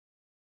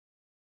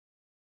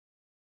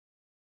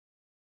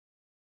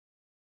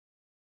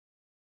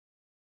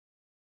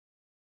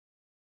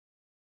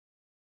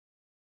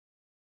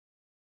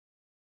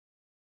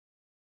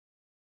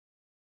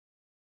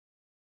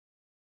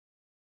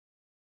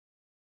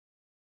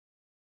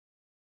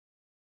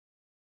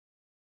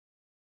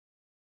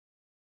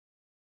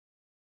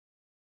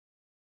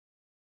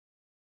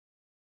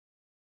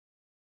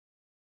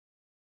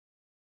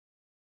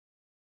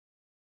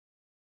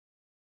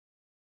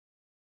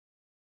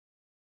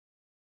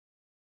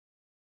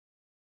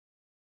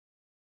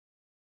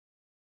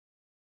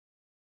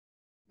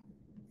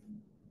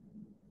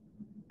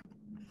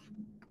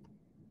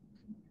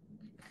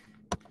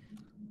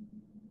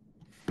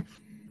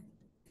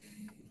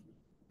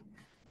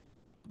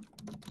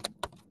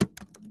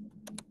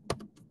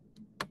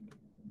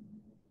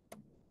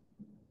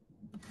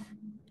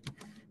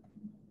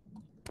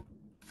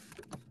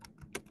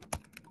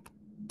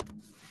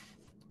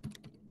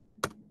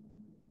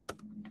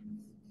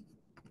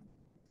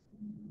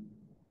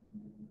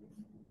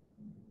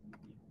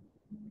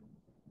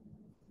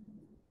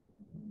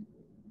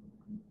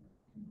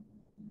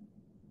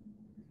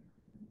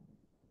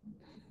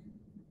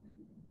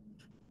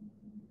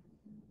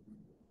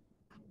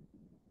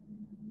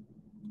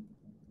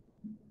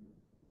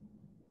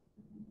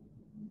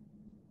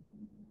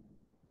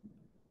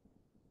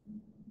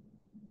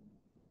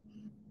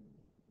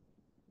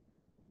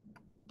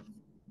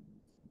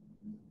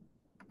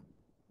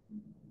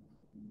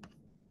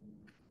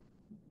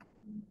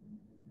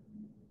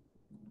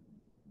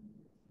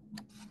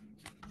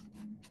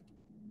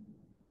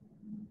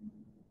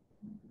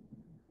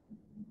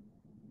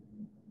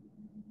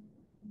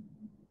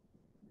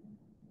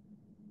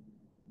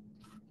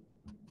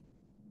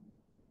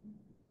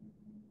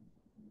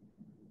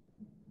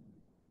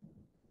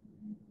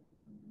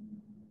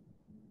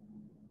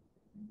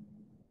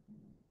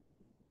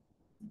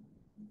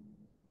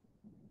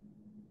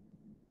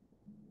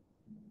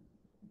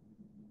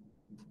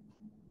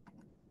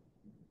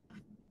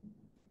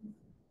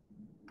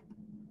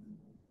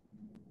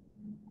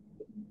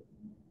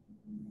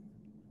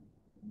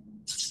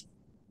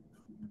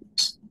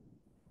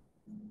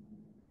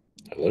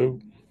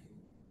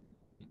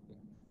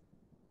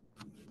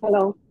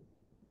Hello,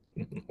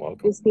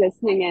 Welcome. just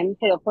listening in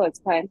for the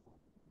first time.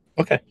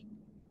 Okay.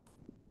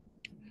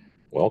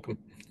 Welcome.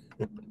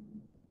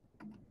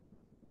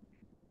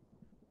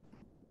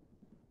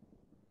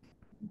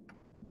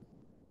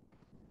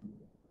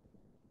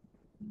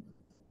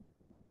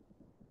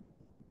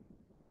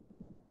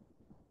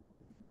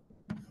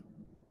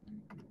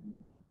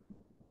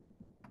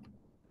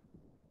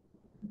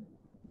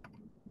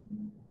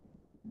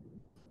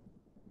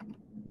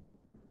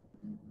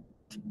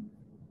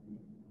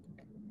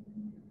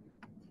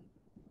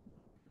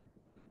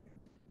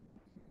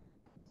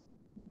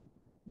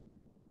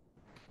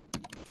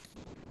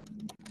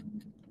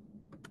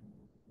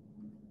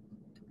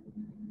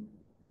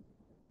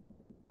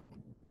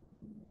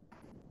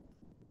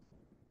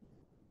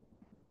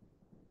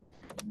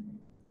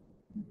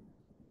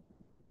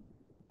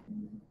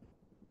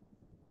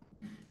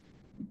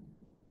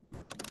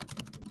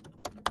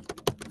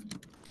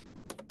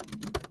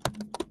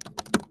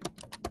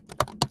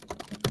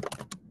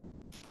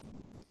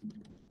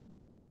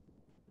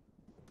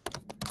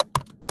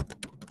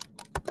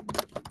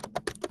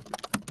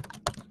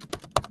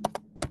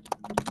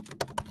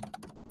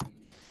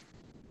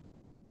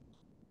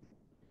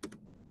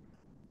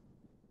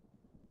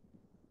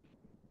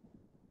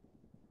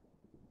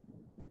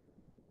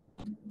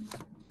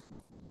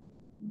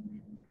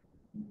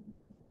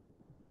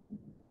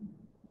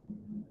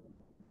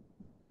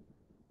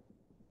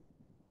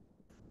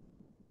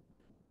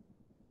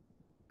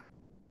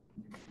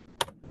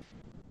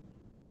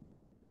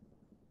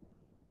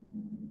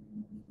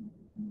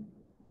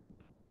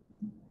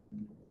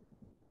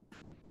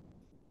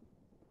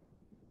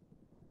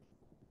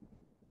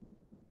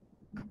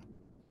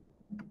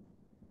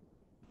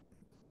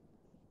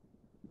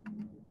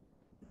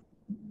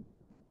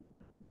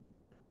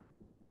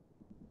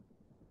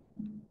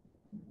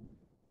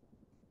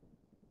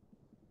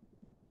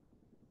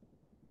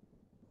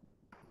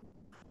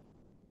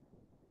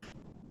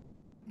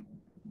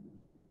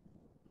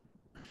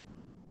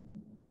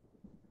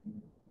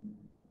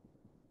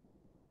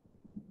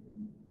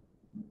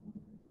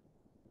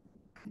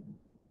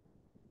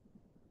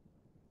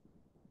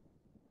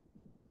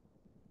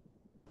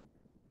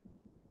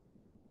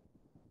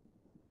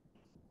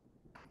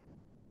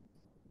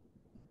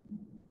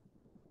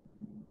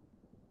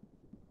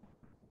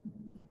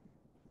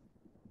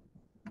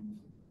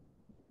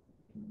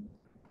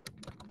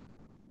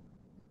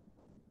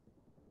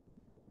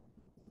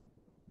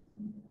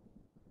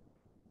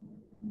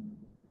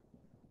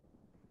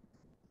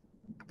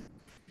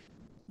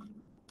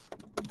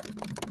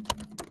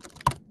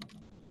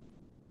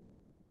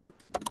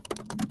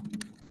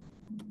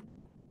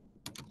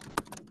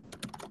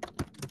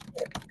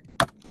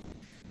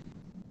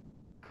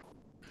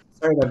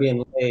 Sorry about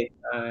being late.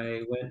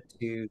 I went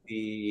to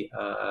the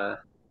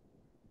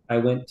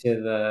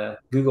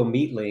Google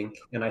Meet link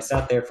and I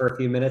sat there for a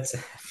few minutes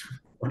and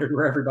wondered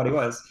where everybody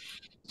was.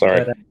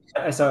 Sorry. But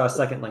I saw a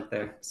second link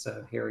there,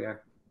 so here we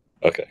are.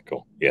 Okay,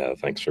 cool. Yeah,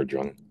 thanks for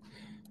joining.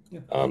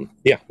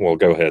 Yeah. We'll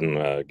go ahead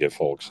and give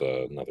folks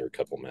another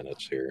couple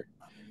minutes here.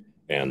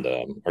 And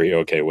are you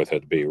okay with it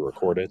to be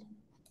recorded?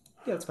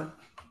 Yeah, that's fine.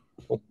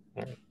 Cool.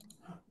 All right.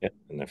 Yeah,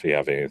 and if you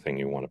have anything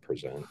you want to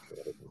present,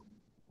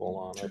 pull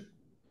on it,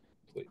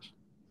 please.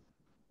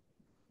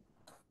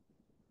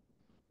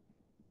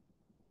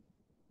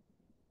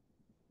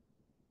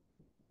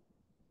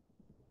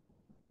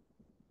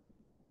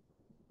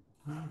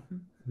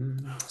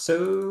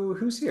 So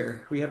who's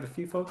here? We have a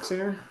few folks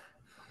here.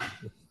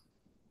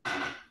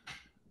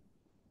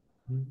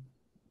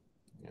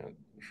 Yeah,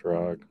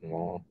 Shrug,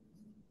 Wall.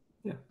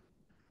 Yeah.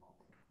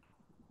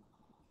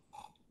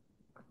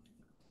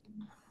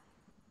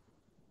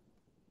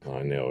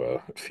 I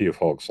know a few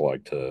folks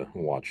like to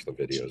watch the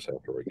videos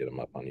after we get them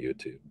up on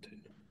YouTube too.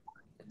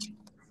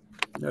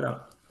 No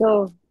doubt.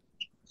 So,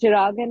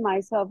 Chirag and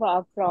myself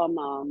are from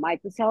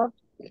Microsoft.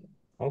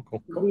 Oh,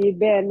 cool.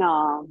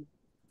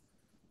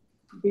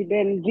 We've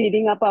been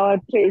reading up our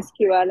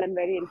TraceQL and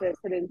very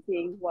interested in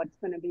seeing what's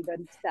going to be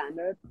the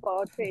standard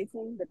for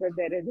tracing because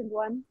there isn't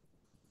one.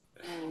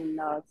 And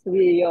so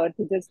we're here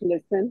to just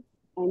listen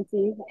and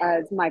see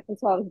as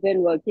Microsoft's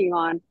been working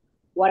on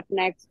what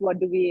next, what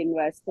do we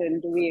invest in?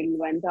 Do we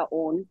invent our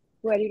own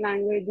query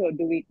language or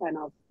do we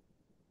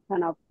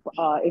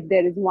if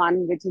there is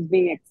one which is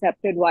being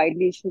accepted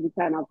widely, should we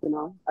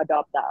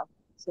adopt that?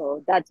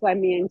 So that's why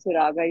me and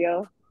Chirag are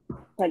here.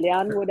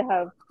 Kalyan would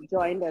have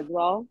joined as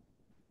well.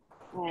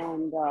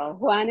 And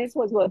Juanis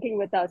was working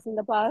with us in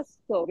the past.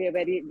 So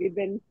we've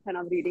been kind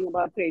of reading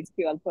about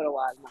TraceQL for a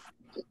while now.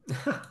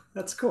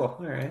 That's cool.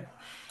 All right.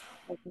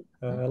 Okay.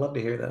 I love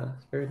to hear that.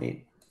 Very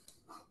neat.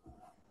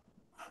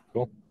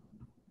 Cool.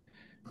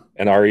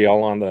 And are you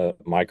all on the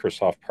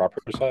Microsoft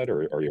proper side,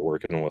 or are you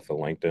working with the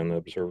LinkedIn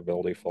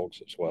observability folks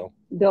as well?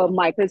 The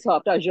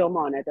Microsoft Azure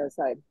Monitor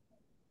side.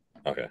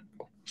 Okay,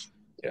 cool.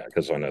 Yeah,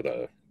 because I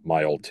know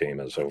my old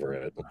team is over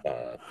at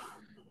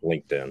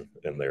LinkedIn,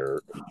 and they're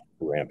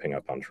ramping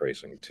up on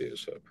tracing too,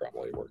 so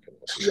probably working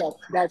with you. Yes,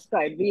 that's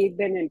right. We've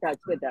been in touch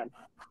with them.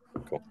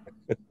 Cool.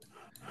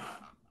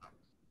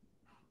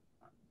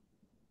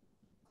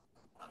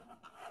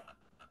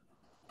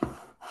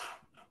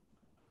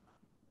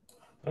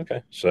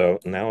 Okay, so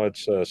now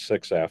it's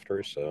 6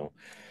 after, so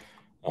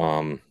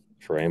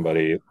for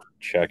anybody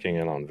checking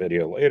in on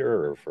video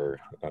later, or for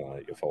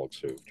you folks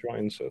who've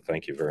joined, so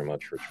thank you very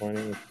much for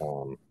joining,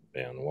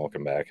 and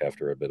welcome back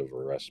after a bit of a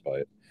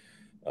respite.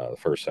 The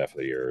first half of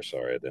the year,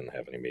 sorry I didn't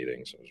have any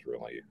meetings. I was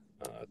really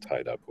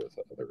tied up with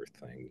other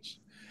things.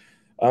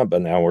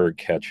 But now we're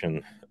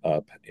catching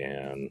up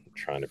and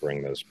trying to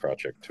bring this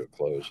project to a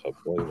close,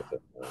 hopefully within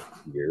a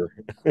year,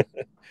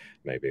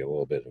 maybe a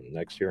little bit in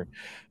next year.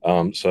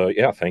 So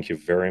yeah, thank you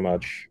very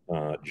much,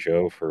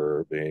 Joe,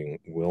 for being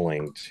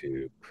willing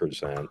to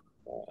present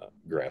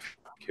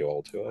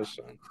GraphQL to us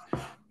and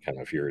kind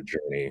of your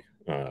journey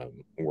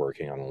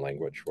working on a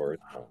language for it.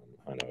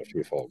 I know a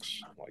few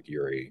folks like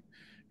Yuri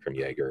from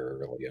Jaeger are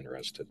really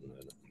interested in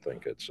it and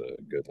think it's a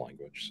good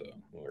language. So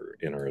we're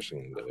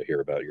interested to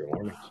hear about your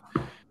learnings.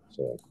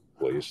 So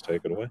please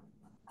take it away.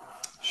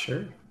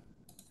 Sure.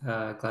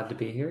 Glad to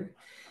be here.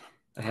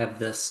 I have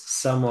this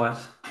somewhat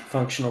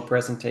functional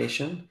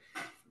presentation.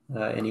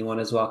 Anyone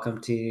is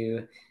welcome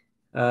to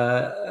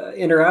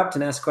interrupt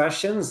and ask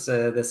questions.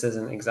 This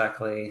isn't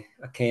exactly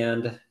a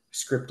canned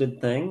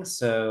scripted thing,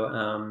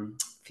 so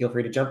feel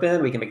free to jump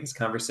in. We can make this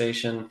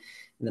conversation,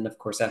 and then of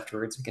course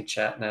afterwards we can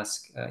chat and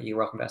ask. You're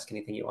welcome to ask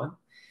anything you want.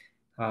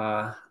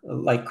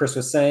 Like Chris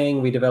was saying,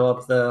 we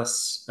developed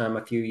this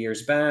a few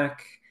years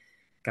back.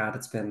 God,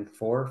 it's been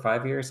 4 or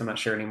 5 years. I'm not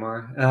sure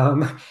anymore.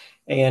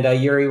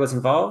 And Yuri was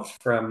involved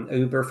from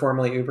Uber,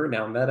 formerly Uber,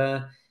 now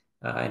Meta.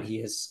 And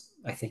he is,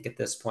 I think at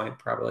this point,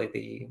 probably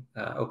the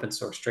open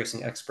source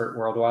tracing expert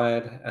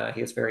worldwide.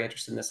 He is very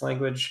interested in this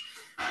language.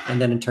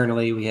 And then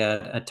internally, we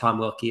had Tom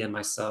Wilkie and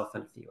myself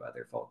and a few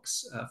other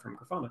folks from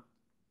Grafana.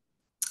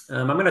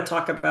 I'm going to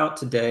talk about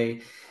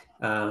today,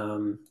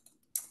 I'm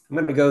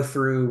going to go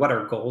through what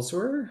our goals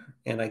were,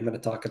 and I'm going to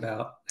talk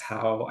about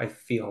how I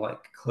feel like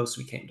close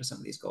we came to some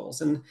of these goals,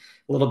 and a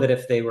little bit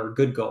if they were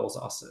good goals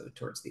also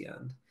towards the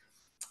end.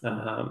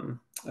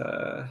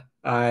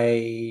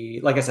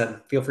 Like I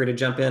said, feel free to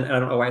jump in. I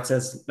don't know why it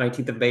says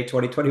 19th of May,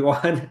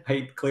 2021.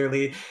 I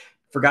clearly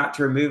forgot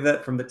to remove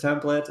that from the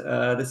template.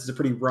 This is a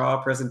pretty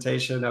raw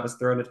presentation. I was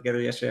throwing it together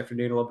yesterday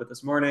afternoon, a little bit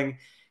this morning.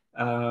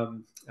 I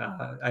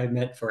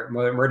meant for it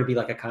more to be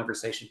like a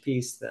conversation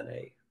piece than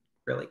a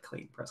really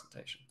clean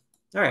presentation.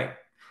 All right,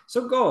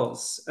 so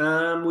goals.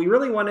 We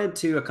really wanted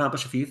to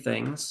accomplish a few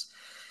things.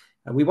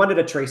 We wanted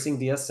a tracing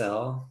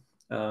DSL.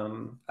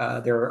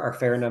 There are a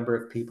fair number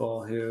of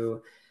people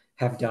who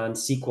have done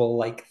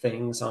SQL-like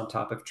things on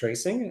top of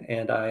tracing,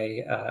 and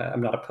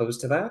I'm not opposed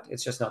to that.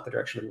 It's just not the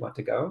direction we want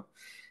to go.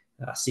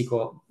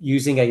 SQL,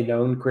 using a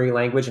known query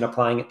language and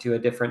applying it to a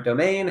different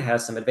domain,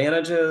 has some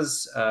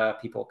advantages.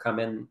 People come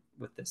in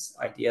with this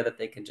idea that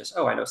they can just,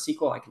 oh, I know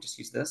SQL, I can just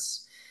use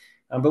this.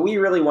 But we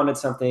really wanted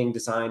something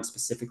designed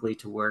specifically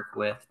to work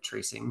with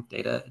tracing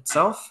data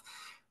itself.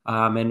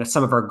 And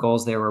some of our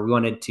goals there were we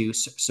wanted to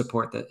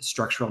support the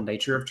structural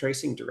nature of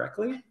tracing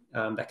directly.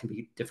 That can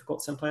be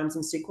difficult sometimes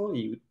in SQL.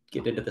 You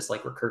get into this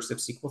like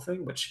recursive SQL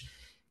thing, which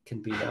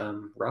can be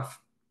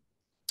rough.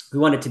 We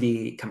want it to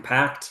be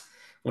compact,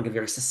 we want it to be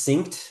very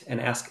succinct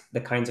and ask the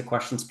kinds of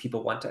questions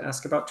people want to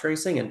ask about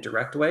tracing in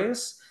direct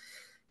ways.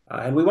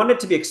 And we want it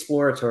to be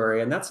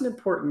exploratory, and that's an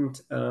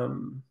important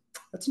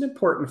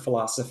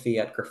philosophy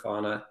at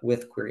Grafana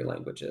with query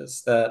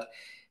languages, that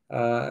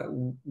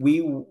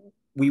we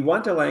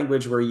want a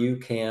language where you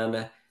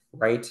can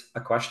write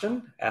a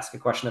question, ask a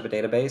question of a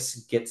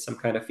database, get some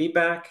kind of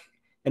feedback,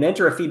 and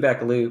enter a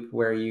feedback loop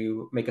where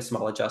you make a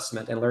small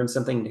adjustment and learn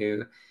something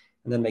new,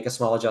 and then make a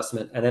small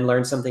adjustment and then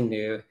learn something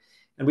new.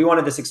 And we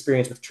wanted this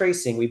experience with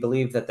tracing. We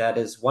believe that that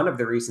is one of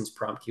the reasons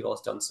PromptQL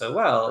has done so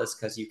well, is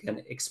because you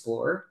can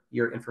explore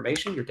your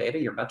information, your data,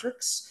 your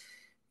metrics.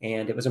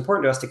 And it was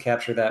important to us to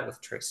capture that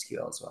with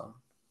TraceQL as well.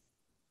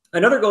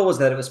 Another goal was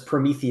that it was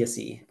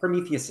Prometheus-y,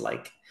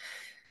 Prometheus-like.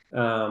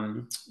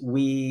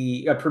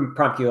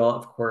 PromptQL,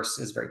 of course,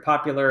 is very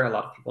popular. A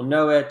lot of people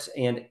know it.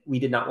 And we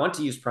did not want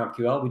to use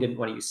PromptQL. We didn't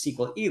want to use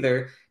SQL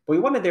either. But we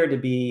wanted there to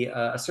be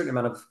a certain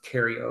amount of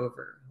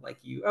carryover. Like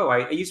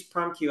I use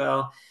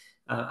PromptQL.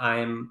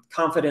 I'm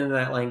confident in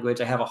that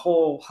language. I have a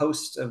whole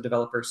host of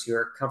developers who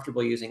are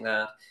comfortable using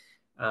that.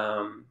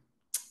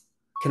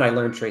 Can I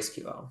learn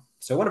TraceQL?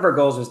 So one of our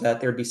goals was that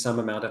there'd be some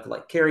amount of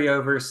like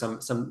carryover,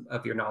 some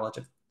of your knowledge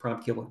of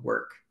PromptQL would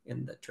work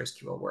in the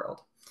TraceQL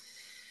world.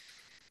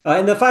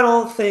 And the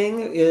final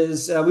thing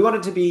is we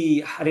wanted to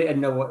be, I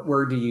didn't know what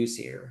word to use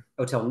here,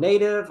 OTel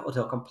native,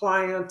 OTel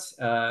compliant.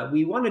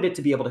 We wanted it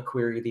to be able to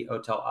query the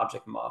OTel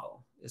object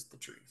model, is the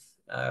truth.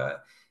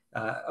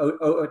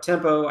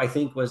 Tempo, I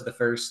think, was the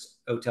first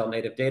OTel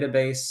native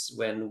database.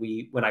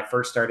 When I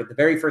first started, the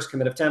very first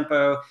commit of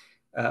Tempo,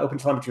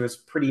 OpenTelemetry was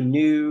pretty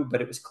new,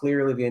 but it was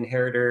clearly the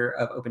inheritor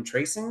of Open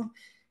Tracing.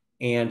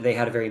 And they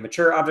had a very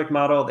mature object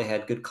model. They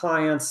had good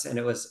clients, and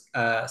it was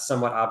a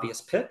somewhat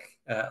obvious pick.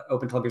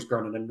 OpenTelemetry has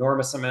grown an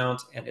enormous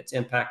amount, and its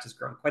impact has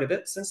grown quite a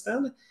bit since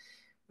then,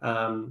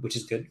 which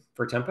is good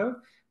for Tempo.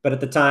 But at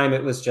the time,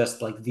 it was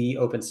just like the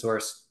open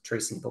source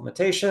tracing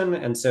implementation.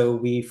 And so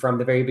we, from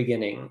the very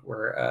beginning,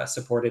 were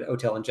supported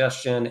OTel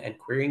ingestion and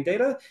querying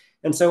data.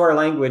 And so our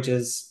language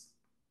is,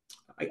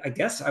 I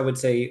guess I would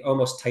say,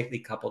 almost tightly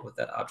coupled with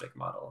that object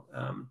model.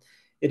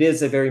 It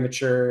is a very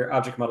mature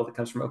object model that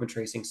comes from open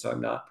tracing, so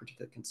I'm not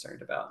particularly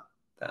concerned about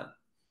that.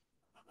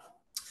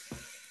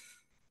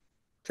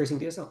 Tracing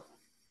DSL.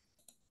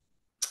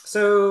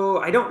 So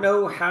I didn't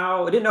know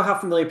how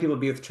familiar people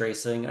would be with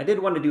tracing. I did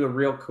want to do a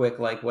real quick,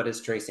 like, what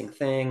is tracing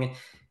thing.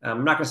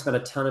 I'm not going to spend a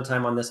ton of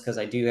time on this because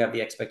I do have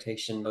the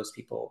expectation most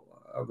people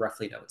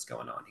roughly know what's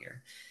going on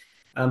here.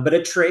 But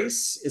a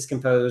trace is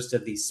composed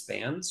of these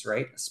spans,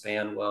 right? A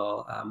span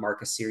will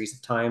mark a series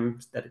of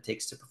times that it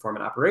takes to perform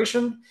an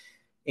operation.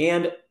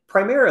 And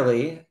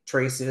primarily,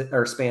 traces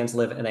or spans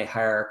live in a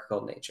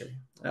hierarchical nature.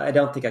 I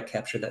don't think I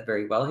captured that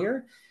very well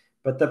here.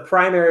 But the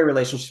primary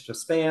relationship of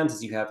spans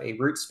is you have a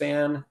root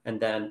span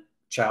and then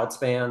child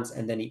spans,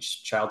 and then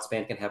each child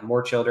span can have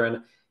more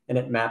children, and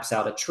it maps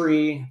out a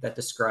tree that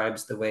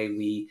describes the way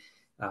we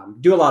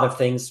do a lot of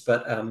things,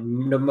 but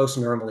most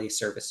normally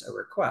service a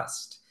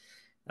request.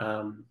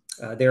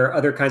 There are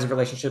other kinds of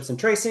relationships in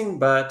tracing,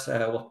 but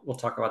we'll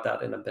talk about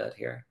that in a bit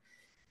here.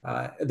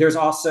 There's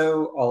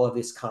also all of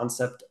this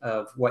concept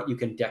of what you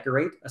can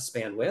decorate a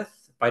span with.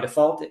 By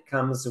default, it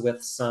comes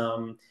with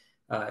some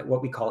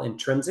what we call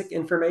intrinsic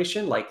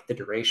information, like the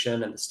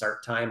duration and the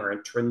start time are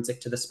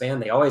intrinsic to the span.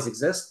 They always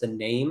exist. The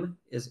name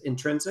is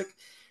intrinsic.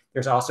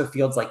 There's also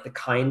fields like the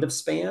kind of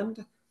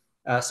span,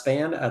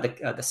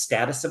 the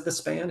status of the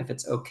span, if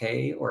it's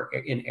okay or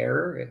in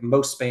error.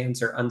 Most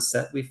spans are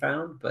unset, we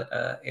found, but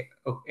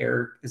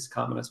error is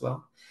common as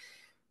well.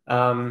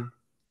 And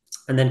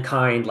then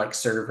kind, like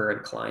server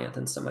and client,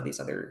 and some of these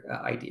other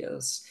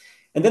ideas.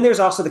 And then there's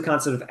also the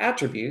concept of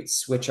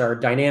attributes, which are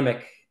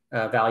dynamic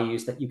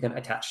values that you can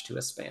attach to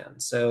a span.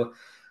 So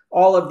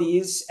all of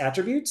these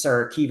attributes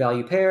are key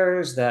value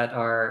pairs that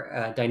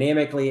are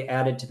dynamically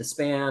added to the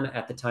span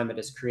at the time it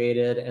is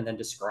created, and then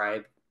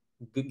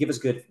give us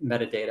good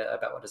metadata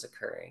about what is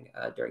occurring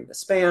during the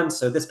span.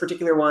 So this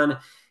particular one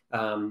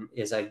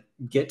is a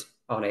GET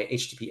on a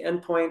HTTP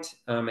endpoint.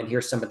 And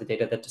here's some of the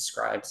data that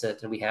describes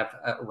it. And we have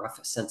a rough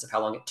sense of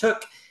how long it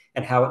took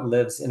and how it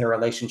lives in a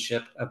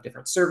relationship of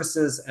different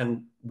services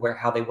and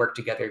how they work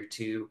together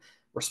to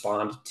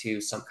respond to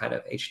some kind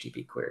of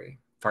HTTP query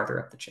farther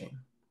up the chain.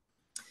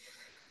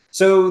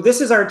 So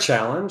this is our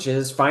challenge,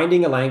 is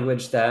finding a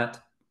language that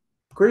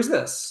queries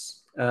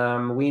this.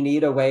 We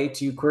need a way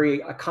to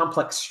query a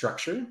complex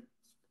structure,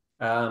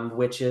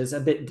 which is a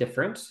bit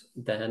different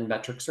than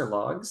metrics or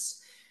logs,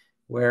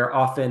 where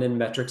often in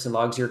metrics and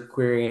logs, you're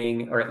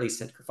querying, or at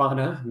least at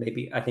Grafana,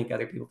 maybe I think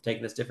other people have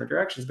taken this different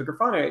directions, but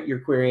Grafana, you're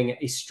querying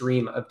a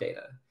stream of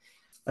data,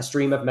 a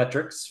stream of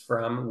metrics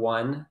from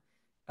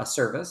a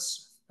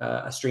service,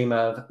 a stream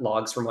of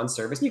logs from one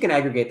service. You can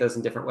aggregate those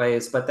in different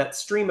ways, but that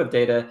stream of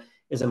data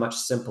is a much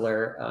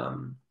simpler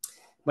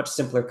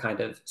kind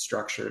of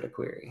structure to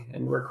query.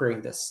 And we're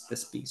querying this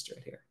beast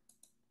right here.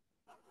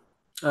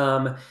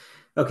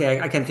 Okay,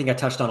 I think I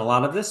touched on a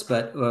lot of this,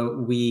 but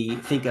we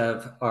think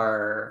of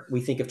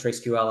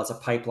TraceQL as a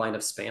pipeline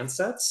of span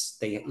sets.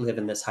 They live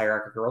in this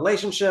hierarchical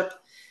relationship.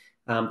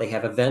 They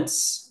have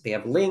events, they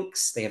have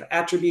links, they have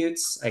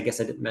attributes. I guess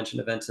I didn't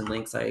mention events and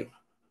links. I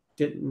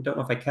don't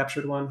know if I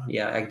captured one.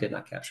 Yeah, I did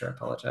not capture, I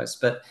apologize.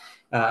 But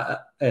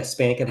a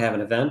span can have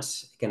an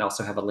event. It can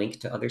also have a link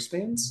to other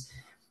spans.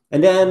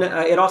 And then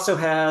it also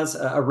has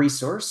a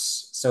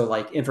resource, so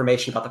like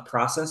information about the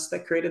process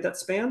that created that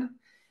span.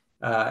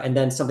 And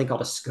then something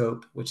called a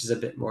scope, which is a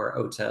bit more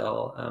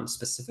OTel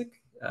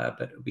specific,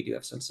 but we do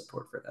have some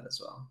support for that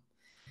as well.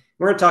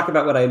 We're going to talk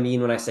about what I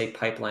mean when I say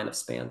pipeline of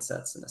span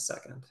sets in a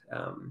second.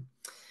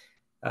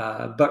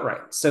 But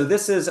right, so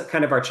this is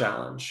kind of our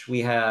challenge. We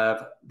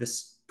have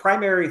this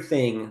primary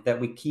thing that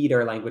we keyed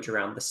our language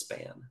around, the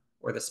span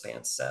or the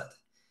span set.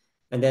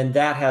 And then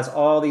that has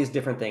all these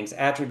different things,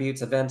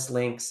 attributes, events,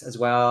 links, as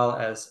well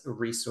as a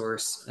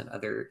resource and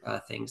other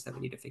things that we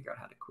need to figure out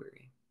how to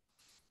query.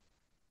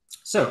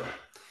 So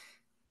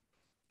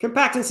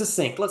compact and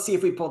succinct, let's see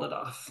if we pulled it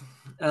off.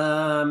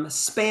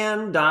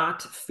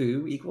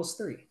 Span.foo equals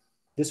 3.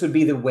 This would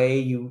be the way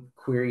you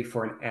query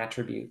for an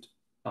attribute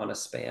on a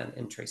span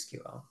in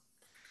TraceQL.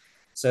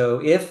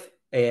 So if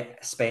a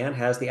span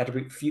has the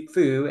attribute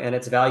foo and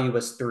its value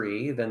was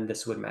 3, then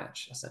this would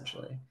match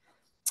essentially.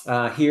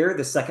 Here,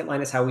 the second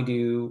line is how we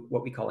do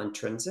what we call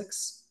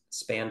intrinsics,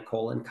 span :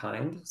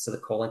 kind. So the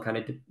colon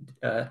kind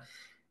of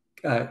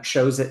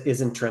shows it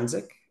is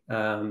intrinsic.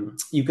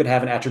 You could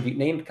have an attribute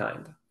named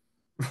kind.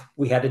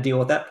 We had to deal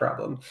with that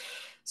problem.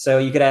 So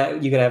you could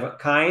have a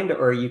kind,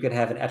 or you could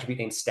have an attribute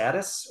named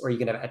status, or you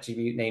can have an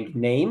attribute named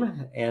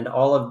name, and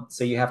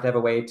so you have to have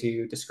a way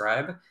to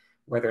describe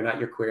whether or not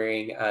you're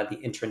querying the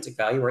intrinsic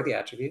value or the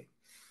attribute.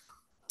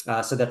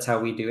 So that's how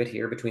we do it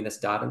here between this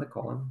dot and the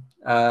colon.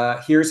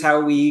 Here's how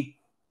we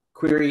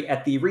query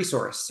at the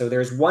resource. So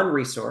there's one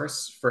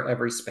resource for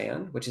every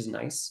span, which is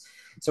nice.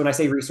 So when I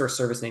say resource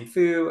service name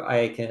foo,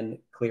 I can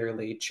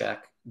clearly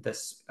check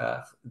this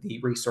the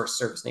resource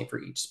service name for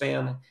each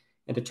span.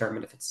 and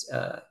determine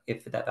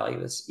if that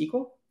value is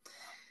equal.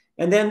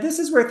 And then this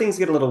is where things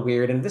get a little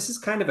weird. And this is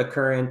kind of a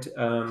current,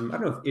 I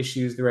don't know if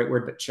issue is the right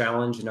word, but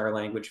challenge in our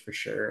language for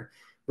sure.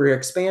 We're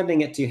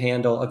expanding it to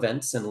handle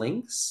events and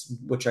links,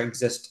 which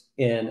exist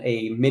in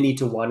a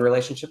many-to-one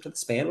relationship to the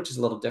span, which is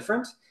a little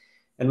different.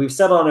 And we've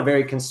settled on a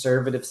very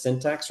conservative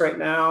syntax right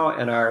now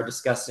and are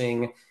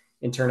discussing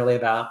internally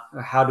about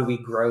how do we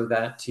grow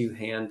that to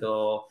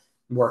handle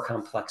more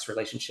complex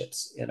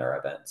relationships in our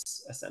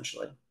events,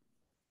 essentially.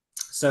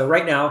 So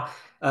right now,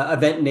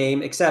 event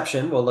name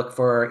exception will look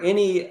for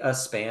any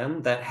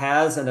span that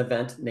has an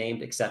event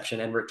named exception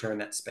and return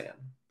that span.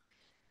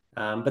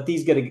 But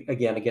these get a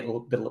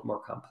little more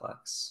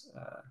complex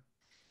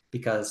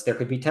because there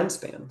could be 10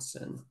 spans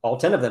and all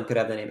 10 of them could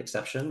have the name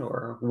exception,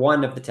 or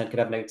one of the 10 could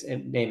have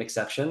name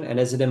exception. And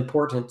is it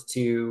important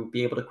to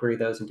be able to query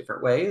those in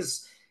different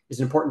ways? Is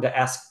it important to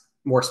ask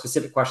more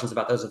specific questions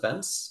about those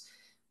events?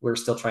 We're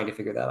still trying to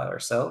figure that out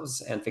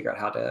ourselves and figure out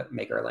how to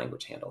make our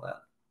language handle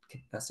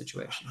that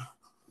situation.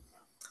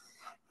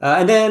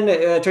 And then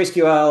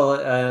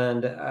TraceQL,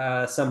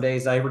 and some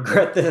days I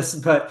regret this,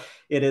 but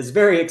it is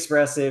very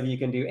expressive. You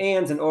can do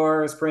ands and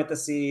ors,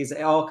 parentheses,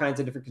 all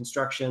kinds of different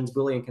constructions,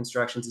 Boolean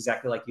constructions,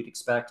 exactly like you'd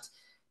expect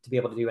to be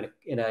able to do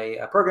in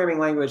a programming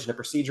language, in a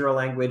procedural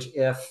language,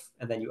 if,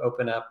 and then you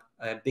open up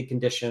a big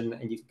condition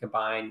and you can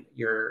combine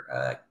your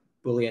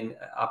Boolean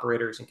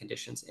operators and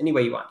conditions any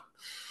way you want.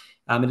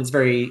 And it's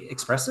very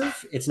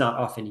expressive. It's not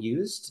often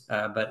used,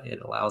 but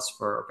it allows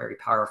for very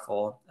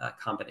powerful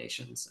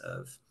combinations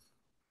of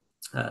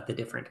the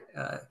different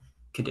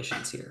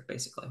conditions here,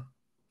 basically.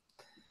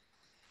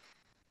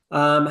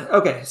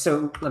 Okay,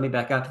 so let me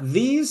back up.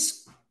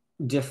 This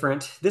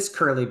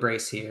curly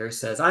brace here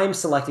says, I'm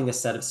selecting a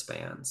set of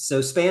spans. So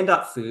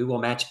span.foo will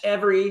match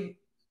every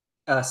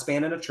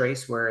span in a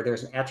trace where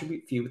there's an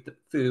attribute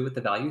foo with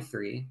the value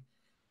 3.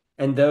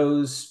 And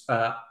those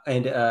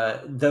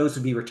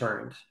would be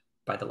returned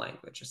by the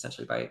language,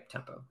 essentially by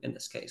tempo in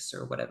this case,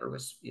 or whatever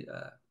was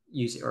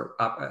using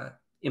or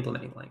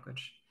implementing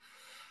language.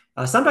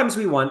 Sometimes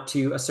we want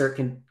to assert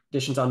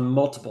conditions on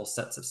multiple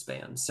sets of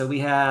spans. So we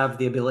have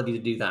the ability to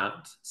do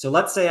that. So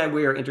let's say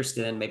we are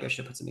interested in, maybe I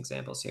should put some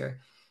examples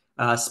here.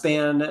 Maybe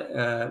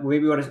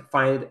we want to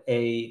find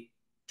a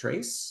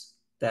trace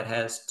that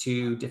has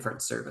 2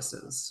 different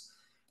services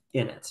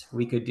in it.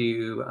 We could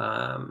do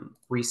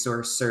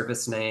resource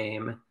service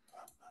name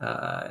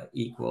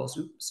equals,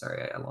 oops,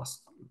 sorry, I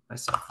lost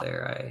myself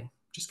there. I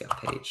just got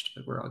paged,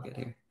 but we're all good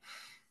here.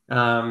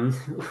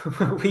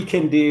 We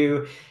can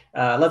do,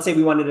 let's say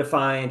we wanted to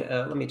find,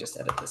 let me just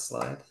edit this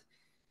slide.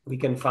 We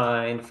can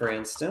find, for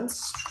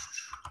instance,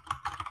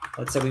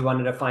 let's say we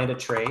wanted to find a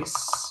trace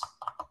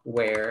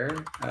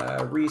where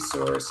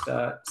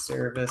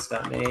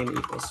resource.service.name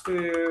equals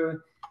foo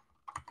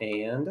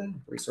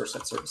and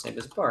resource.service.name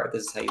is bar.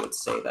 This is how you would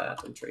say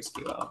that in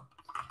TraceQL.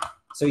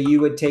 So you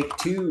would take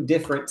 2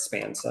 different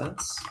span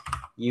sets.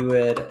 You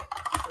would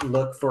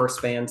look for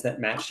spans that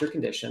match your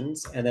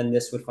conditions, and then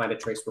this would find a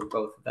trace where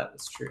both of that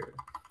was true.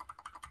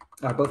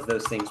 Both of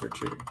those things were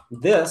true.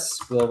 This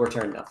will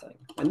return nothing.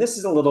 And this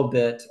is a little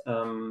bit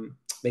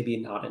maybe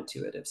not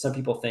intuitive. Some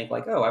people think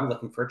like, oh, I'm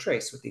looking for a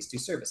trace with these 2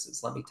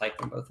 services. Let me type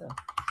them both in.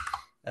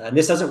 And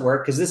this doesn't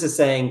work because this is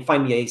saying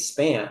find me a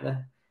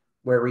span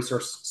where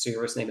resource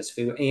service name is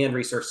foo and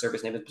resource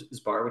service name is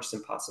bar, which is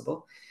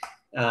impossible.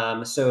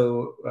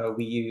 So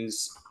we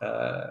use,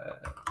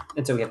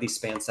 and so we have these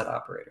span set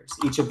operators.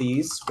 Each of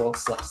these will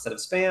select a set of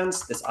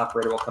spans. This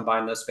operator will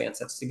combine those span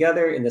sets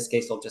together. In this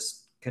case, it'll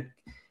just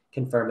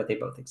confirm that they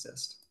both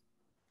exist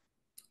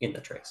in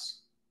the trace.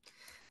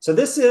 So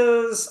this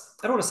is,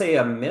 I don't want to say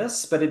a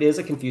miss, but it is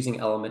a confusing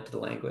element to the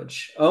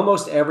language.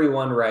 Almost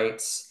everyone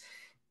writes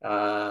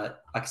a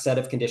set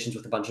of conditions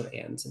with a bunch of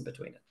ands in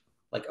between it,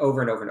 like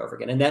over and over and over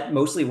again. And that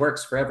mostly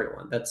works for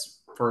everyone.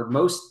 That's for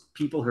most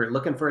people who are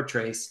looking for a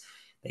trace.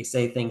 They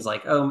say things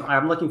like, oh,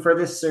 I'm looking for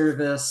this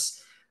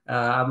service.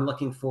 I'm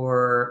looking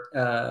for,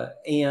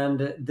 and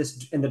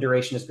the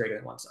duration is greater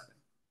than 1 second.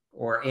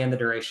 Or, and the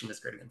duration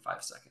is greater than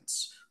 5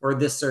 seconds. Or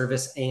this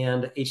service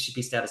and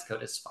HTTP status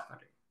code is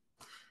 500.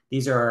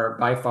 These are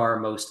by far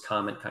most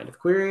common kind of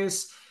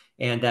queries.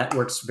 And that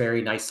works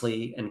very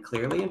nicely and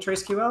clearly in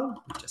TraceQL.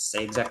 Just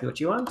say exactly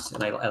what you want.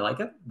 And I like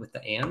it with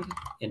the and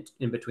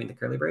in between the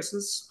curly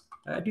braces.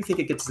 I do think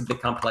it gets a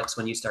bit complex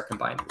when you start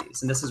combining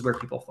these. And this is where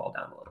people fall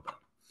down a little bit.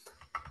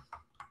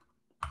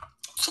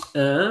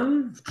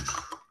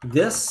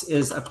 This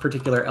is a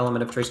particular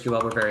element of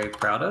TraceQL we're very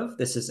proud of.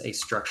 This is a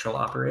structural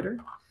operator.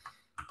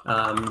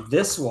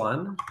 This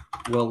one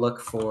will look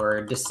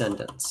for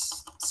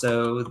descendants.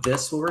 So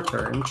this will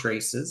return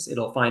traces.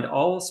 It'll find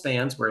all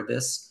spans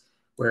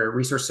where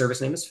resource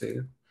service name is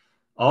foo,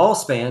 all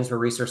spans where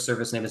resource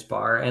service name is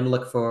bar, and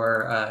look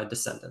for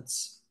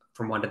descendants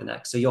from one to the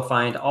next. So you'll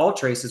find all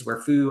traces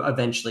where foo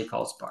eventually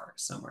calls bar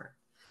somewhere.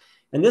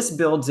 And this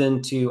builds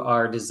into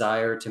our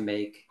desire to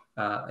make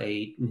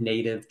a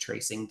native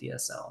tracing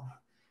DSL.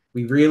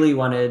 We really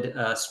wanted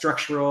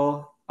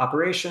structural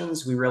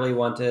operations. We really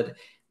wanted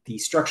the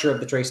structure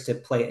of the trace to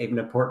play an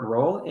important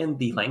role in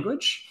the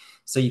language.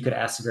 So you could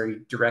ask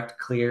very direct,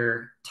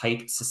 clear,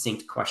 tight,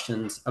 succinct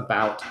questions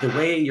about the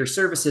way your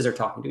services are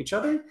talking to each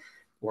other,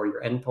 or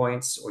your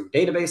endpoints, or your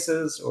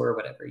databases, or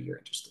whatever you're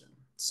interested in.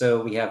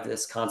 So we have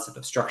this concept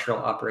of structural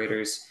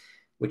operators,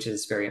 which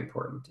is very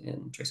important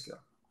in TraceQL.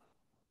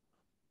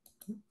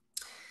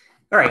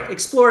 All right,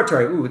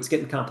 exploratory. Ooh, it's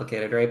getting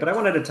complicated, right? But I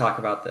wanted to talk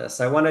about this.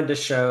 I wanted to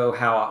show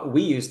how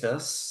we use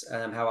this,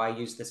 how I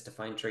use this to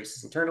find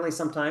traces internally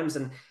sometimes,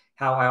 and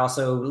how I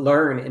also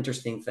learn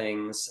interesting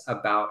things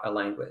about a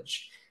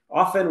language.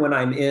 Often when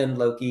I'm in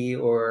Loki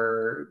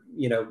or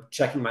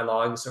checking my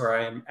logs, or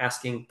I'm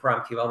asking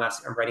PromQL,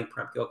 I'm writing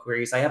PromQL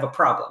queries, I have a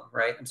problem,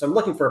 right? And so I'm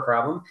looking for a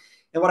problem.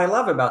 And what I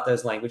love about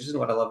those languages and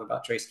what I love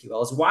about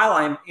TraceQL is while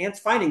I'm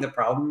finding the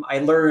problem, I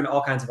learn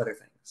all kinds of other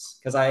things,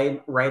 because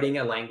I'm writing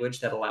a language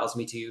that allows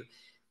me to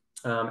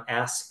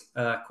ask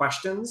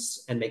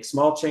questions and make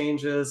small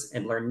changes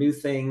and learn new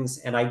things.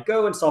 And I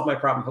go and solve my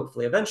problem,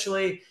 hopefully,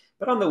 eventually.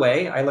 But on the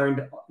way, I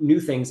learned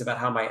new things about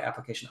how my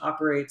application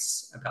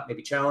operates, about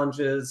maybe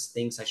challenges,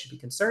 things I should be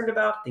concerned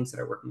about, things that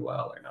are working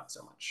well or not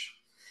so much.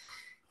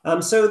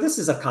 So this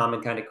is a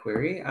common kind of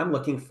query. I'm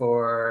looking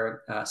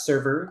for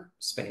server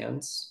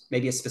spans,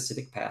 maybe a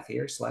specific path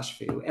here,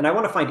 /foo, and I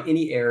want to find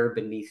any error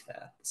beneath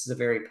that. This is a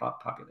very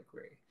popular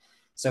query.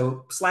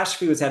 So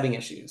 /foo is having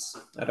issues.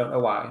 I don't know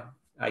why.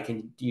 I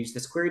can use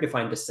this query to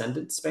find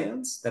descendant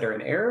spans that are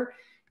in error,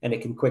 and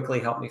it can quickly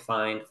help me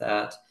find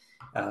that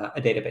a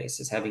database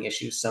is having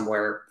issues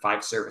somewhere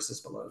 5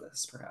 services below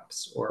this,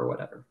 perhaps, or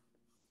whatever.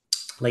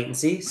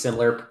 Latency,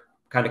 similar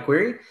kind of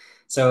query.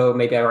 So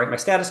maybe I write my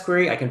status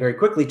query. I can very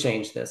quickly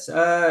change this.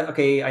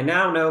 OK, I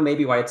now know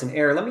maybe why it's an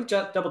error. Let me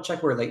just double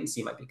check where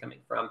latency might be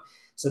coming from.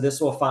 So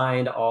this will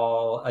find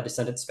all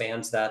descendant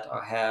spans that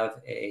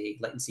have a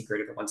latency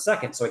greater than 1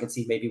 second. So I can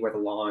see maybe where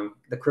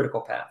the critical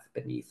path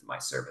beneath my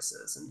service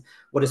is and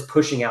what is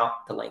pushing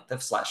out the length of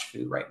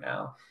 /foo right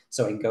now.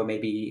 So I can go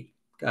maybe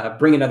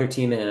bring another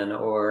team in,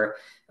 or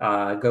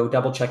go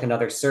double check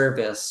another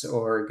service,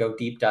 or go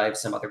deep dive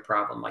some other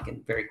problem. I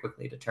can very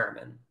quickly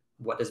determine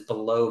what is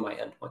below my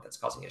endpoint that's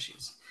causing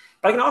issues.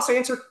 But I can also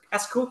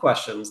ask cool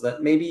questions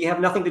that maybe have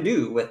nothing to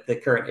do with the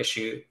current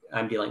issue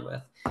I'm dealing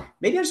with.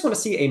 Maybe I just want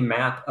to see a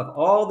map of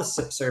all the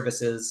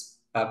services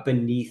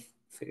beneath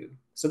foo.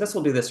 So this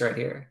will do this right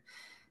here.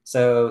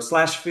 So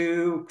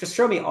 /foo, just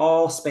show me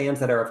all spans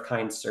that are of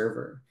kind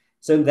server.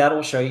 So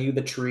that'll show you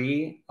the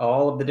tree,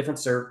 all of the different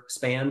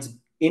spans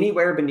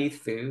anywhere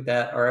beneath foo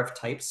that are of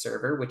type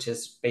server, which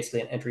is basically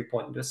an entry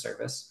point into a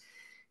service.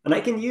 And I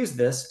can use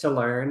this to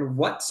learn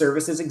what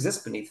services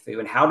exist beneath foo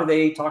and how do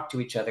they talk to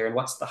each other and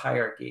what's the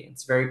hierarchy.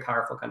 It's a very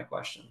powerful kind of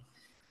question.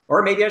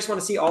 Or maybe I just want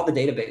to see all the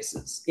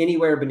databases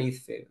anywhere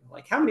beneath foo.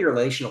 Like how many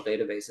relational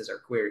databases are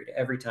queried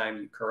every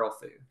time you curl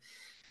foo?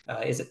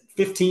 Is it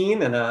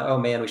 15? And oh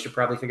man, we should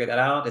probably figure that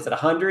out. Is it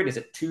 100? Is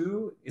it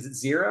 2? Is it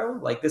 0?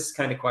 Like this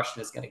kind of question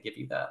is going to give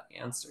you that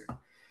answer.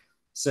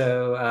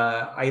 So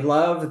I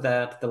love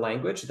that the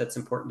language that's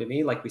important to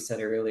me, like we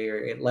said earlier,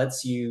 it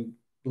lets you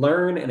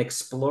learn and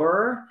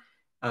explore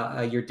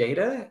your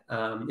data.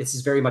 This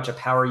is very much a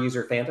power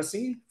user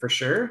fantasy for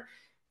sure.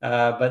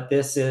 But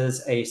this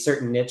is a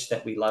certain niche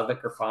that we love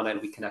at Grafana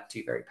and we connect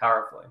to very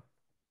powerfully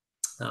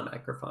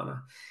at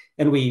Grafana.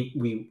 And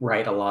we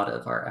write a lot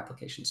of our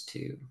applications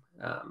too.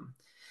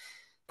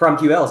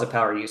 PromQL is a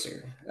power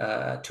user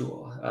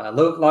tool.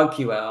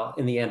 LogQL,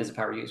 in the end, is a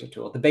power user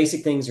tool. The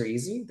basic things are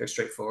easy. They're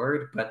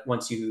straightforward. But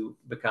once you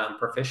become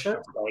proficient,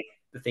 like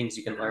the things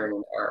you can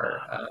learn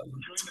are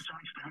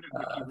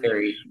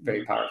very,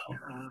 very powerful.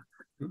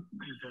 Do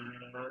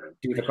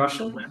you have a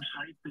question?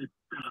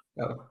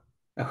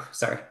 Oh,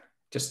 sorry.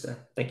 Just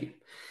thank you.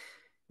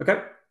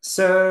 OK,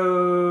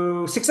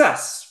 so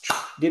success.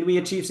 Did we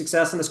achieve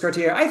success in this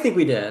criteria? I think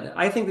we did.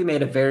 I think we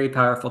made a very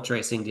powerful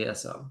tracing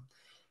DSO.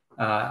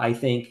 I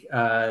think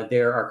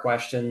there are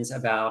questions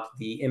about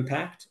the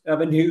impact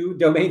of a new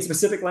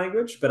domain-specific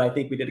language, but I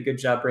think we did a good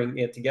job bringing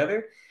it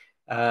together.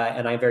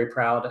 And I'm very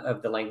proud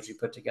of the language we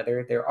put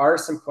together. There are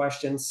some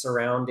questions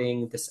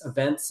surrounding this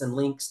events and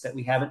links that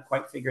we haven't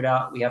quite figured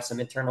out. We have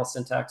some internal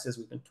syntaxes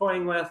we've been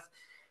toying with.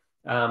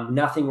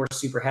 Nothing we're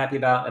super happy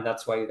about, and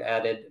that's why we've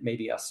added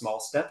maybe a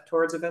small step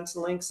towards events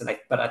and links.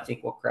 But I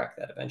think we'll crack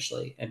that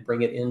eventually and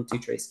bring it into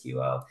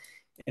TraceQL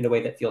in a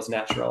way that feels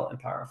natural and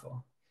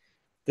powerful.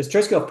 Does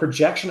TraceQL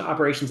projection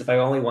operations if I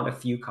only want a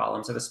few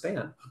columns of a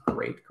span?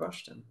 Great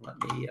question. Let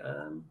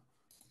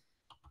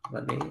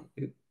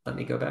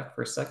me go back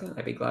for a second.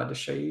 I'd be glad to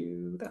show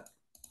you that.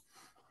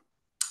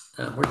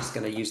 We're just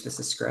going to use this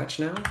as Scratch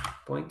now.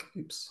 Boink.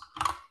 Oops.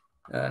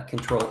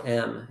 Control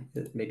M.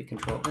 Maybe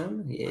Control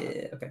M.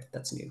 Yeah. OK,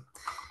 that's new.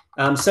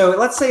 So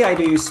let's say I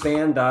do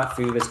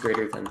span.foo is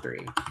greater than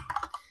 3.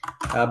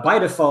 By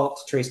default,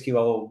 TraceQL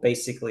will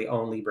basically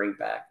only bring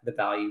back the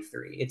value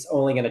 3. It's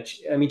only going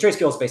to, I mean,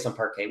 TraceQL is based on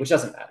Parquet, which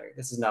doesn't matter.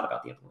 This is not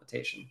about the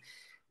implementation.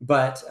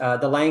 But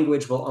the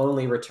language will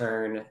only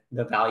return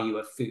the value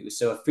of foo.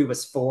 So if foo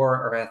was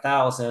 4 or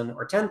 1,000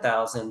 or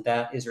 10,000,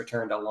 that is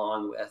returned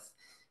along with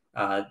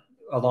the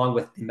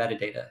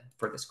metadata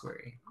for this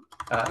query.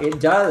 It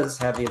does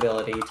have the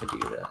ability to do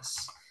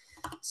this.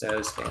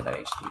 So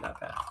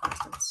span.html.path, for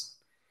instance.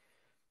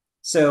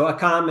 So a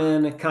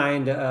common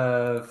kind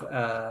of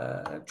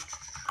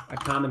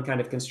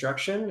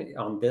construction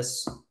on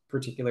this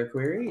particular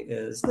query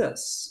is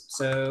this.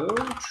 So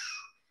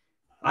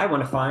I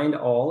want to find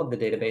all of the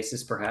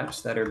databases,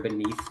 perhaps, that are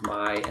beneath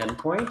my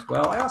endpoint.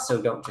 Well, I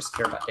also don't just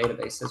care about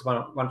databases. Why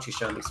don't you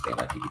show me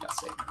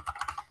span.db.statement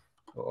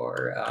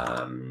or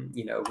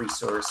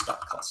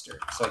resource.cluster,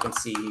 so I can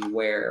see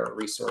where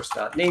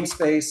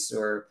resource.namespace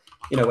or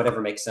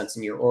whatever makes sense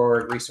in your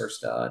org,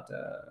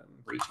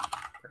 resource.region,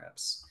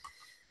 perhaps.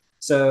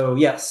 So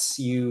yes,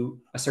 you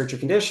assert your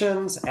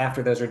conditions.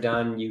 After those are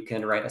done, you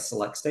can write a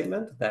select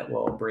statement that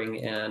will bring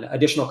in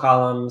additional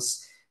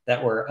columns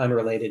that were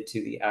unrelated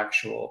to the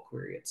actual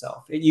query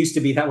itself. It used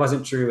to be that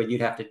wasn't true, and you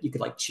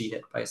could like cheat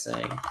it by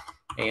saying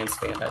and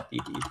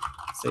span.db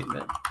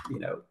statement,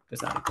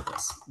 does not equal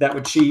this. That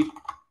would cheat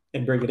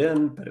and bring it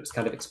in, but it was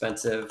kind of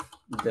expensive.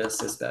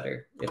 This is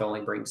better. It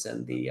only brings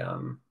in the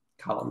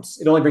columns.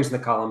 It only brings in the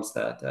columns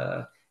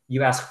that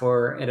you ask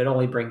for, and it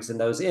only brings in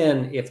those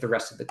in if the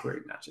rest of the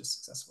query matches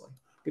successfully.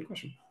 Good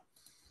question.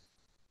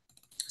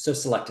 So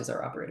select is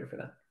our operator for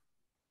that.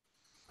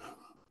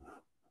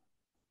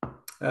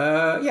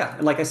 Yeah,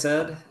 and like I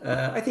said,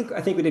 I think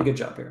we did a good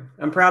job here.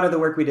 I'm proud of the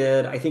work we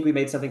did. I think we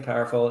made something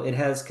powerful. It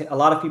has a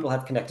lot of people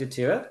have connected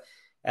to it,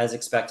 as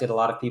expected. A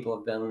lot of people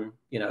have been,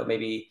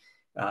 maybe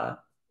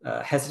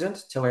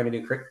hesitant to learn a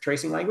new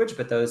tracing language,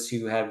 but those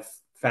who have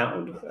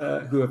found,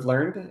 who have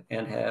learned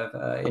and have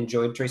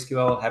enjoyed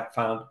TraceQL have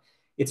found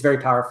it's very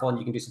powerful, and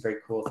you can do some very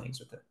cool things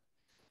with it.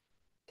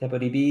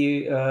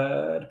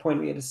 TempoDB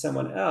pointed me to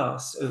someone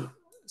else. Ooh.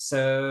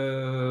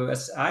 So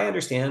as I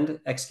understand,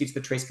 executes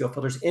the TraceQL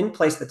filters in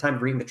place at the time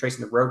of reading the trace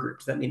in the row group.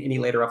 Does that mean any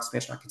later off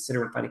expansion not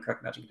considered when finding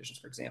correct matching conditions,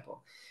 for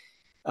example?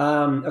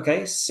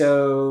 Okay,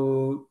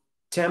 so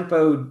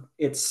Tempo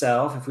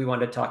itself, if we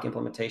want to talk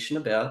implementation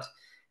a bit,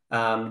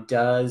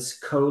 does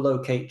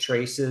co-locate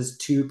traces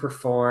to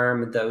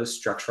perform those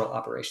structural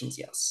operations?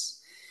 Yes.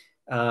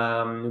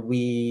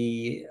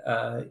 We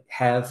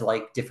have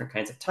like different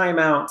kinds of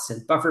timeouts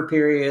and buffer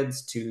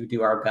periods to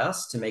do our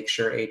best to make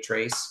sure a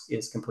trace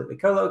is completely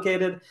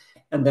co-located.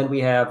 And then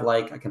we have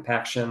like a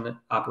compaction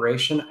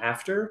operation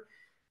after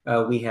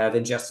we have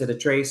ingested a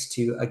trace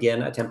to,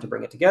 again, attempt to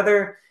bring it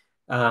together.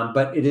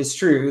 But it is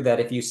true that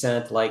if you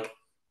sent like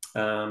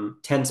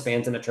 10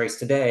 spans in a trace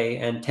today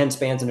and 10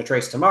 spans in a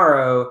trace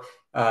tomorrow,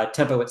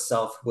 Tempo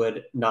itself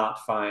would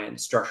not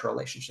find structural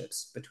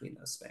relationships between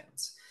those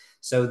spans.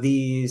 So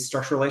these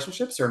structural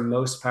relationships are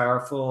most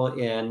powerful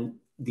in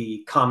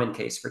the common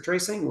case for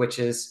tracing, which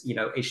is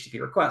HTTP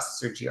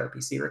requests or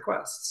gRPC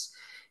requests,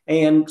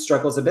 and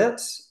struggles a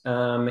bit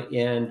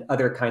in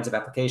other kinds of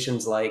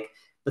applications, like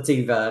let's say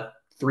you have a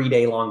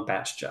 3-day-long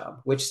batch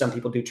job, which some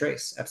people do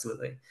trace,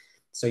 absolutely.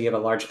 So you have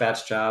a large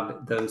batch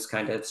job, those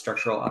kind of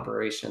structural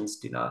operations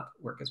do not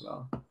work as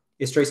well.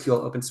 Is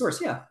TraceQL open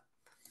source? Yeah,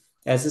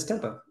 as is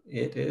Tempo.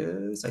 It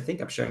is, I think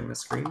I'm sharing the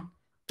screen.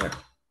 There.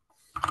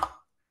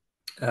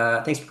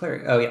 Thanks for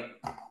clarity. Oh, yeah,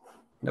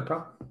 no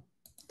problem.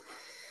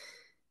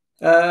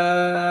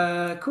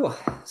 Cool.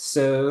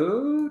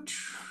 So,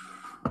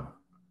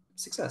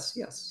 success,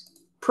 yes.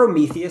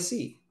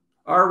 Prometheus-y.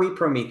 Are we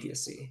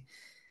Prometheus-y?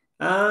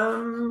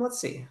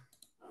 Let's see.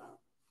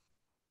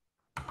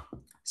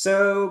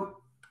 So,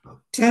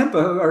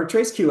 Tempo, or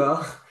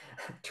TraceQL,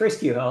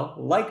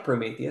 like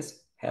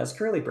Prometheus, has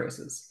curly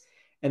braces.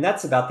 And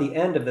that's about the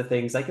end of the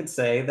things I could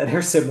say that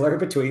are similar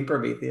between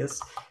Prometheus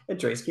and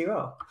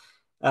TraceQL.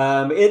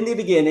 In the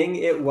beginning,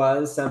 it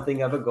was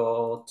something of a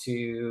goal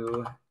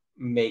to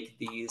make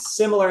these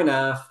similar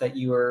enough that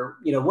you were,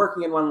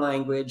 working in one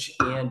language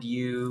and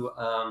you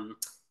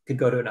could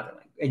go to another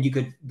language. And you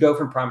could go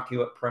from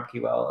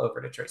PromQL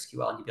over to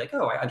TraceQL, and you'd be like,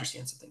 oh, I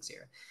understand some things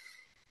here.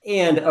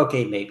 And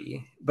okay,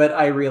 maybe, but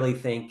I really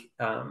think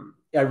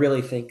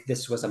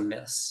this was a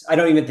miss. I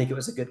don't even think it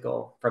was a good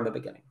goal from the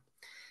beginning.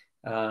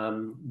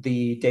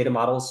 The data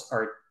models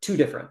are too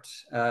different.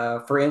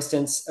 For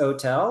instance,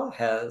 OTel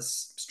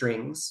has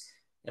strings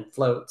and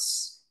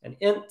floats and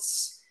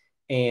ints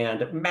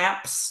and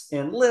maps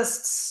and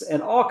lists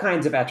and all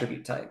kinds of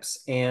attribute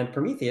types. And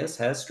Prometheus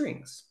has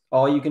strings.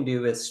 All you can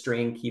do is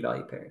string key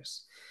value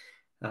pairs.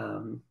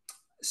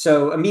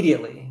 So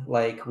immediately,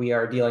 like, we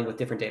are dealing with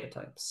different data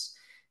types.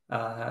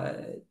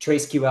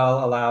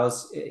 TraceQL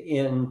allows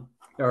in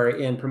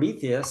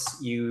Prometheus,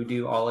 you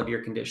do all of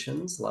your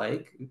conditions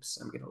like, oops,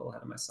 I'm getting a little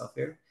ahead of myself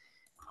here.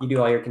 You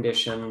do all your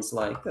conditions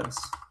like this.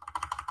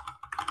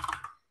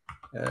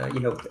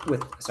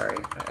 Sorry,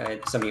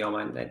 some of y'all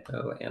might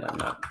know, and I'm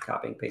not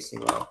copying,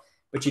 pasting well,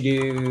 but you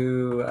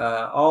do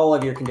all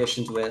of your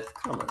conditions with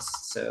commas.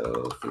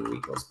 So foo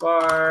equals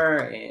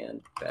bar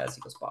and baz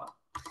equals bot.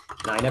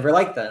 And I never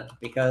liked that,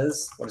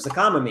 because what does a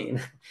comma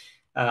mean?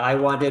 I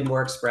wanted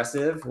more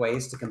expressive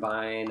ways to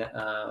combine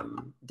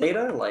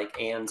data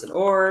like ands and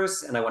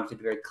ors, and I wanted to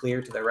be very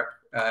clear to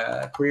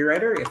the query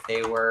writer if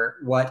they were,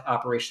 what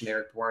operation they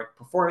were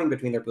performing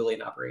between their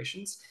Boolean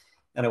operations,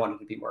 and I wanted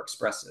to be more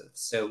expressive.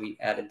 So we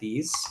added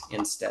these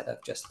instead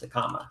of just the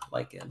comma,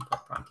 like in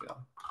PromQL.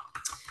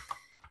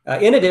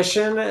 In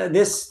addition,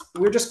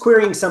 we're just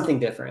querying something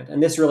different.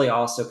 And this really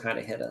also kind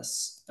of hit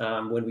us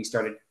when we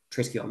started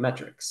TraceQL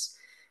metrics.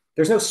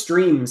 There's no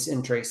streams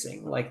in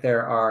tracing like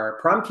there are.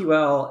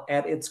 PromQL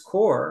at its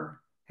core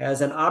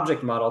has an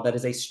object model that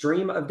is a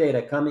stream of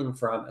data coming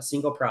from a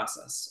single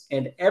process.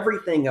 And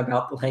everything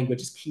about the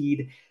language is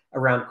keyed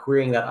around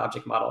querying that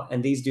object model.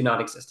 And these do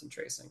not exist in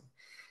tracing.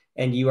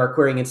 And you are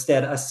querying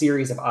instead a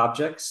series of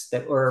objects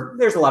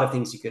there's a lot of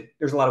things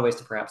there's a lot of ways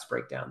to perhaps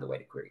break down the way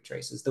to query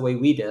traces. The way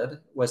we did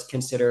was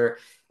consider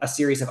a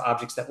series of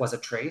objects that was a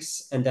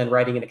trace and then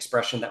writing an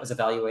expression that was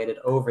evaluated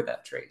over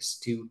that trace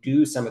to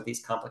do some of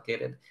these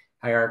complicated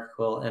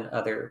hierarchical and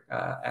other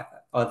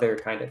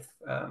kind of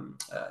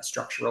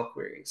structural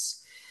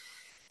queries.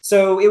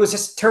 So it was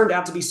just turned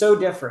out to be so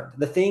different.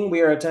 The thing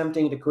we are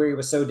attempting to query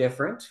was so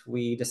different,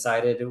 we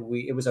decided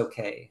it was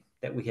okay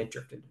that we had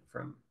drifted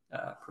from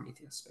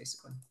Prometheus,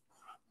 basically.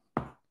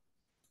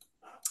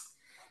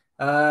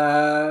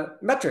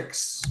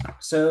 Metrics.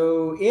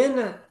 So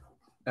in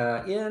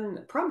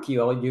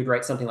PromQL, you'd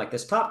write something like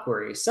this: top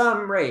query,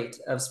 sum rate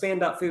of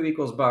span.foo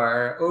equals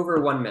bar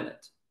over 1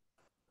 minute.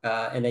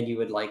 And then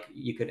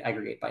you could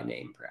aggregate by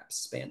name, perhaps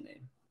span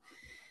name.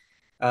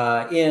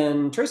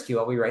 In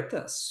TraceQL, we write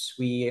this.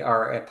 We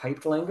are a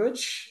piped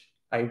language.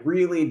 I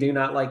really do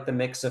not like the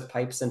mix of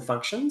pipes and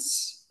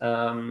functions.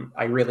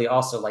 I really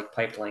also like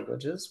piped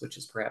languages, which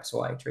is perhaps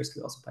why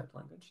TraceQL is a piped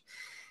language.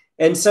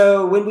 And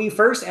so when we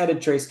first added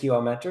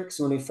TraceQL metrics,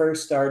 when we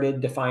first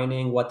started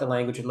defining what the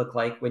language would look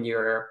like when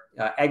you're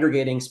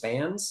aggregating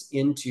spans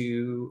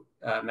into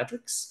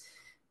metrics,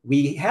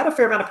 we had a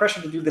fair amount of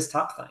pressure to do this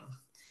top thing.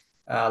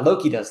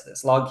 Loki does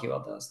this,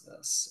 LogQL does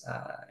this.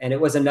 And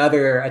it was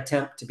another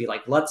attempt to be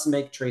like, let's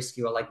make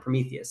TraceQL like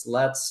Prometheus.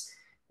 Let's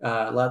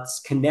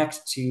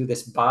connect to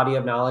this body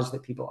of knowledge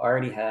that people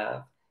already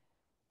have.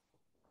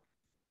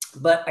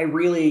 But I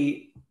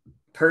really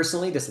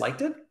personally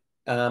disliked it.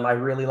 I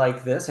really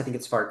like this. I think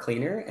it's far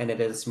cleaner and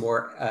it is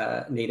more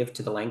native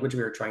to the language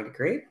we were trying to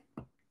create.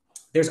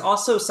 There's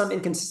also some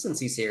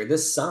inconsistencies here. The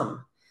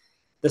sum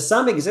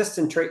exists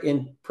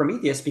in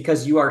Prometheus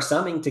because you are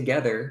summing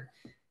together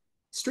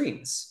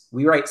streams.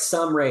 We write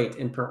sum rate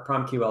in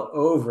PromQL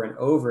over and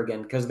over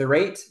again because the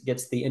rate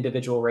gets the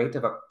individual rate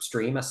of a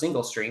stream, a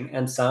single stream,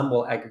 and sum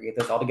will aggregate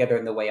those all together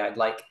in the way I'd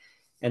like.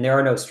 And there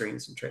are no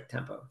streams in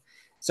Tempo.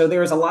 So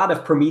there is a lot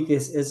of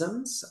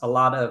Prometheus-isms, a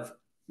lot of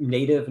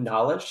native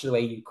knowledge to the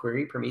way you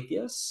query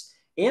Prometheus,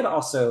 and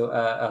also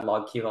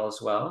LogQL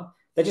as well,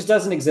 that just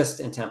doesn't exist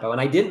in Tempo.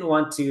 And I didn't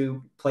want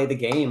to play the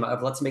game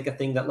of let's make a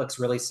thing that looks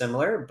really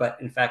similar, but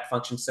in fact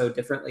functions so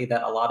differently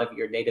that a lot of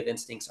your native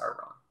instincts are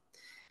wrong.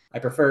 I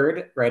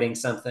preferred creating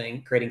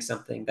something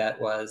that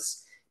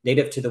was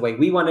native to the way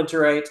we wanted to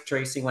write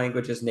tracing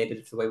languages,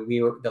 native to the way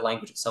the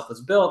language itself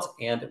was built,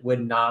 and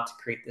would not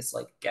create this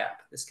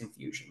gap, this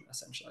confusion,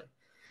 essentially.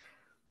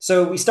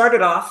 So we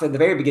started off in the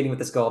very beginning with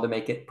this goal to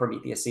make it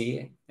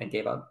Prometheus-y and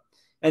gave up.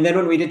 And then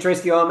when we did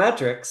TraceQL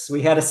metrics,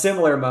 we had a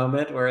similar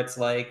moment where it's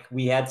like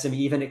we had some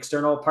even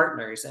external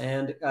partners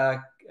and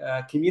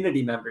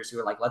community members who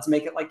were like, let's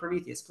make it like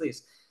Prometheus,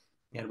 please.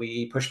 And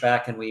we pushed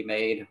back and we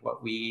made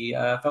what we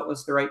felt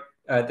was the right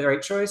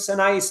choice.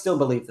 And I still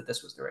believe that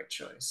this was the right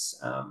choice.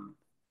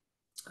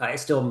 I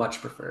still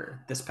much prefer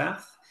this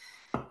path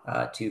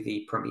to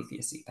the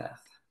Prometheus-y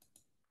path.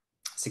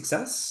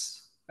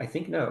 Success? I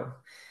think no.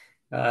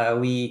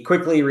 We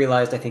quickly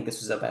realized I think this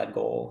was a bad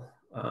goal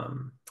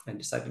and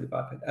decided to move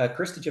off it.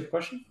 Chris, did you have a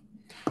question?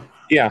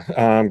 Yeah,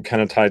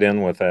 kind of tied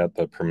in with that,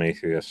 the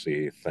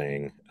Prometheus-y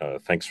thing.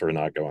 Thanks for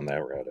not going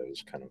that route. It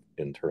was kind of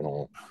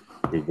internal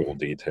Google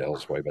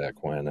details way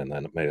back when, and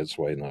then it made its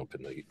way up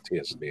in the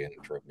TSD and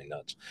it drove me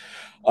nuts.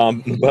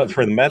 But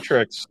for the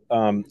metrics,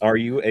 are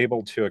you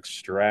able to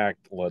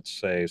extract, let's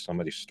say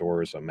somebody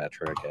stores a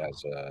metric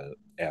as an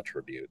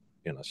attribute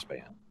in a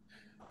span,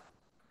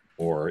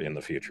 or in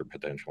the future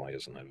potentially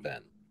as an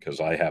event? Because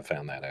I have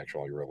found that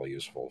actually really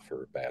useful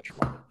for batch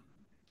mode.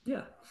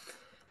 Yeah.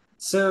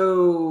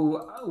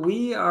 So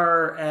we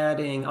are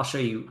adding, I'll show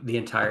you the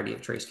entirety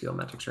of TraceQL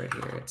metrics right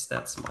here. It's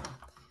that small.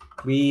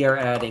 We are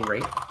adding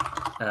rate,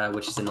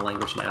 which is in the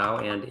language now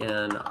and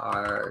in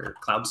our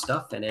cloud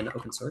stuff and in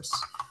open source.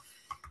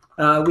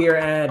 We are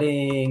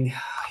adding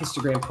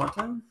histogram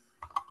quantile.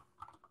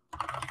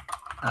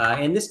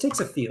 And this takes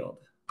a field.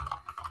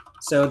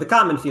 So the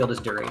common field is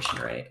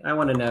duration, right? I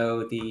want to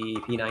know the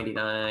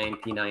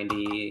P99,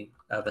 P90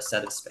 of a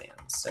set of spans.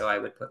 So I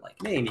would put like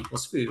name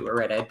equals foo, or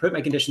right, I'd put my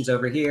conditions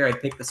over here.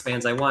 I'd pick the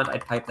spans I want.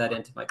 I'd pipe that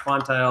into my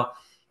quantile.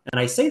 And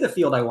I say the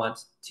field I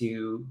want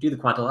to do the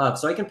quantile of.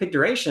 So I can pick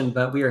duration,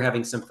 but we were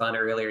having some fun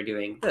earlier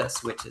doing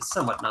this, which is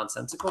somewhat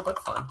nonsensical, but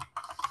fun.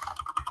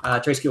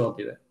 TraceQL will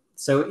do it.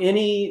 So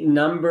any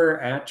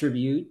number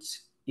attribute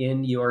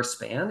in your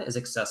span is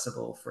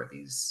accessible for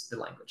the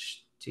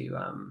language to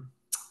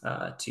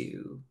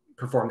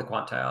perform the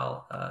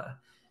quantile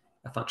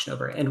function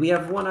over. And we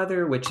have one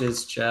other, which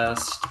is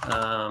just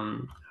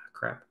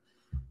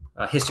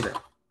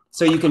histogram.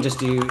 So you can just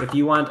do,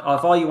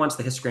 if all you want is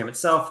the histogram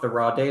itself, the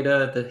raw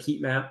data, the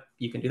heat map,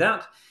 you can do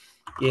that.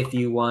 If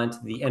you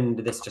want the end,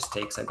 this just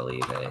takes, I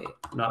believe,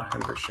 I'm not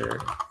 100% sure,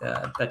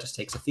 that just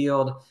takes a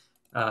field.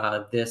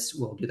 This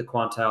will do the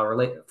quantile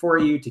relate for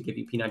you to give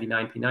you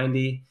P99,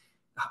 P90.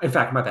 In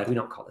fact, my bad, we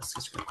don't call this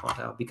histogram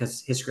quantile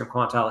because histogram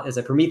quantile is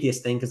a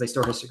Prometheus thing because they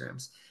store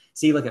histograms.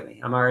 See, look at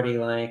me. I'm already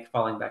like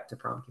falling back to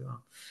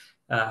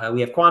PromQL.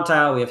 We have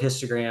quantile, we have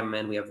histogram,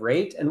 and we have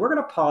rate. And we're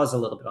going to pause a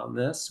little bit on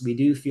this. We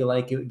do feel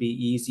like it would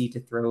be easy to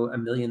throw a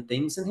million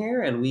things in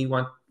here. And we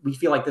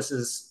feel like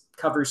this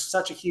covers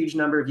such a huge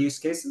number of use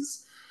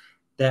cases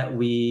that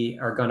we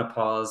are going to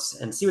pause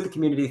and see what the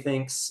community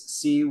thinks,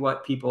 see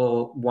what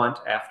people want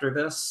after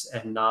this,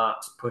 and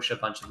not push a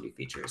bunch of new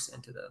features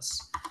into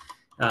this.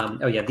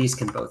 Oh yeah, these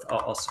can both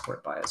all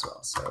support by as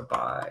well. So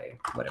by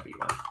whatever you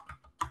want.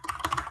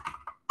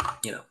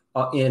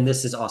 And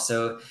this is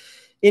also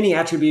any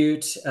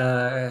attribute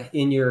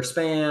in your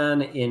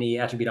span, any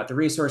attribute at the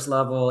resource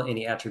level,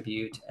 any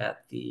attribute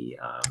at the,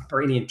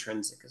 or any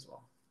intrinsic as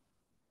well.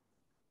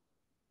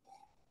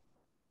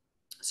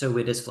 So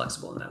it is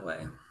flexible in that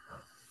way.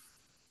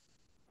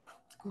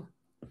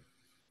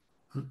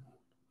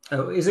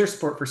 Oh, is there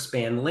support for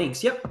span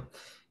links? Yep.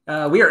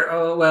 We are,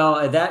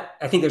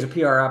 I think there's a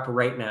PR up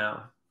right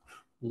now,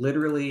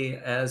 literally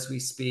as we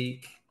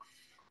speak,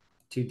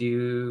 to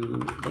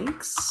do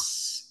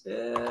links.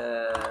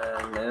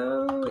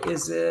 No,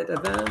 is it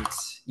event?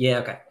 Yeah,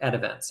 okay, add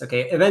events.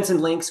 Okay, events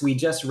and links, we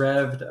just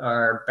revved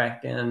our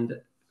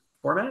backend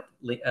format.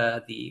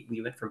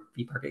 We went from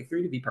vPark A3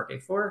 to vPark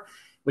A4,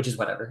 which is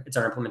whatever. It's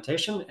our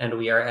implementation, and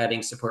we are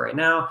adding support right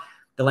now.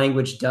 The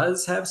language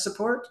does have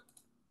support.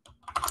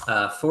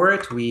 For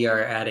it, we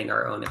are adding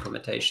our own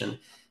implementation.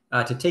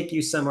 To take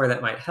you somewhere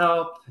that might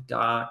help,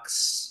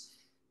 docs,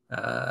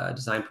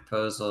 design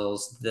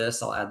proposals,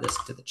 I'll add this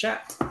to the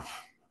chat.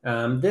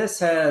 This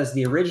has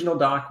the original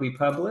doc we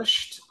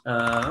published,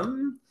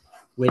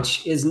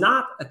 which is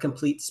not a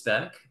complete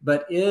spec,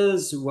 but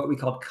is what we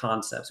called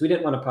concepts. We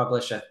didn't want to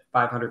publish a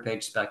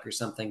 500-page spec or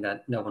something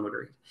that no one would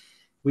read.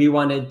 We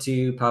wanted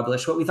to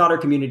publish what we thought our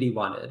community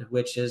wanted,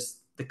 which is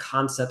the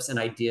concepts and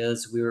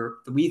ideas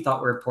we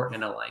thought were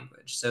important in a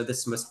language. So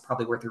this was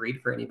probably worth a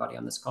read for anybody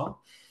on this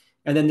call.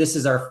 And then this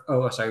is our,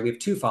 we have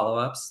two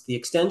follow-ups. The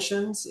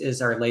extensions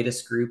is our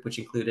latest group, which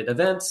included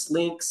events,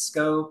 links,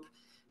 scope.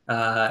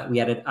 We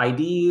added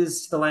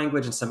IDs to the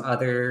language and some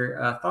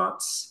other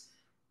thoughts.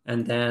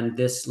 And then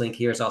this link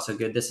here is also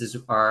good. This is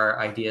our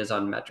ideas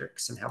on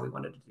metrics and how we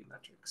wanted to do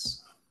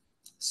metrics.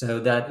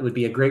 So that would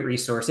be a great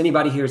resource.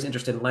 Anybody here is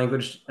interested in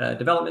language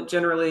development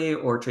generally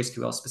or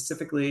TraceQL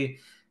specifically,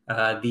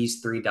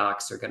 these three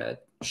docs are going to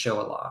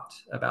show a lot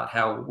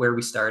about where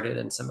we started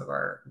and some of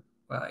our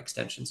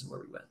extensions and where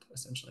we went,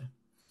 essentially.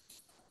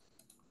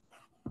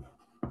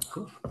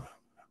 Cool.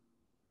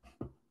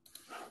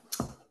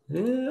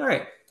 All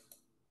right.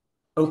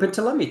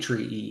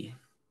 OpenTelemetry.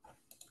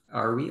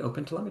 Are we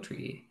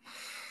OpenTelemetry?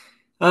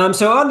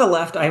 So on the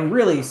left, I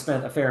really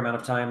spent a fair amount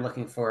of time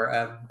looking for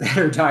a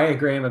better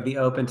diagram of the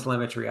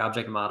OpenTelemetry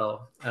object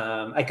model.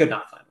 I could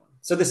not find one.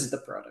 So this is the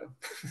proto,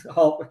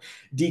 all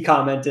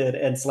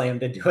decommented and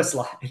slammed into a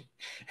slide.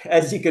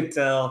 As you could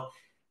tell,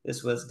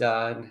 this was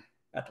done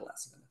at the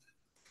last minute.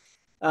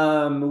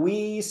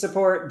 We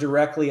support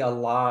directly a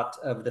lot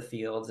of the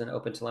fields in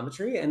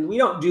OpenTelemetry, and we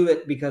don't do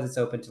it because it's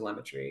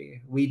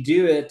OpenTelemetry. We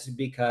do it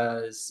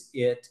because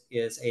it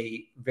is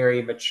a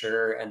very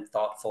mature and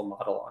thoughtful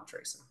model on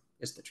tracing,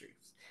 is the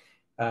truth.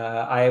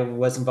 I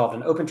was involved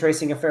in open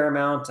tracing a fair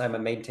amount. I'm a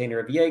maintainer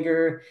of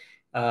Jaeger.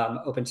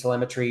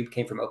 OpenTelemetry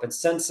came from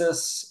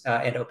OpenCensus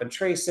and open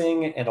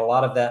tracing, and a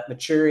lot of that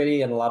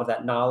maturity and a lot of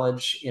that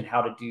knowledge in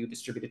how to do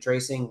distributed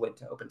tracing went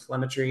to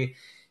OpenTelemetry.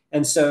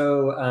 And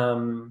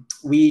so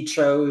we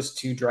chose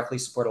to directly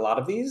support a lot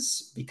of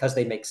these because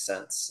they make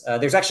sense.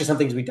 There's actually some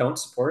things we don't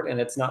support, and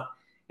it's not,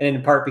 and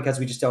in part because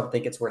we just don't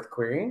think it's worth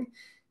querying.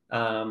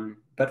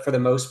 But for the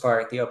most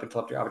part, the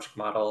OpenTelemetry object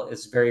model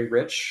is very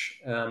rich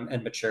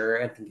and mature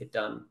and can get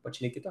done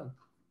what you need to get done.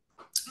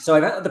 So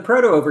I've got the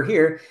proto over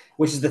here,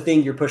 which is the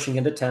thing you're pushing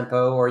into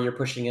Tempo, or you're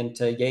pushing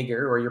into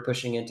Jaeger, or you're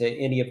pushing into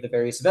any of the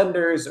various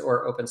vendors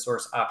or open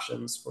source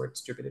options for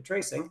distributed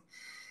tracing.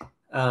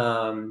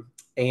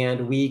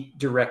 And we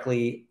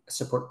directly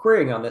support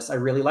querying on this. I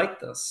really like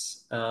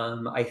this.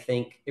 I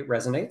think it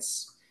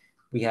resonates.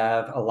 We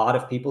have a lot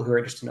of people who are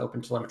interested in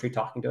OpenTelemetry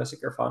talking to us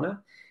at Grafana.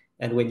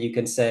 And when you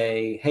can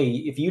say, hey,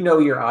 if you know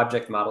your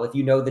object model, if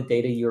you know the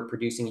data you're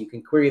producing, you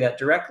can query that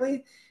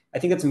directly. I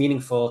think that's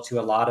meaningful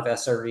to a lot of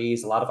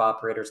SREs, a lot of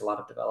operators, a lot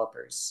of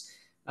developers.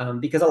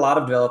 Because a lot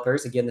of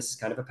developers, again, this is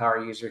kind of a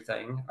power user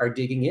thing, are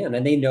digging in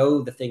and they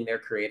know the thing they're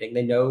creating.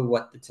 They know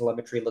what the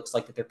telemetry looks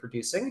like that they're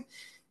producing.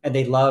 And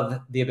they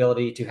love the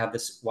ability to have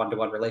this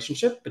one-to-one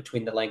relationship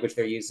between the language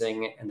they're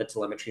using and the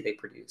telemetry they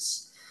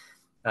produce.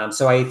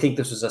 So I think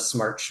this was a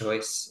smart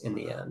choice in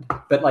the end.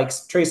 But like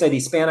Trace ID,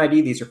 Span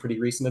ID, these are pretty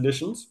recent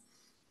additions.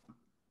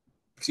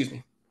 Excuse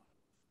me.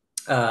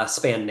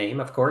 Span name,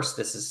 of course,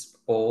 this is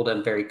old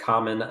and very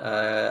common,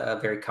 a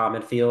very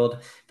common field,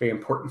 very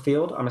important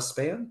field on a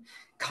span.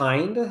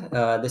 kind.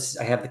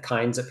 I have the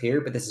kinds up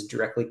here, but this is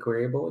directly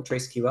queryable in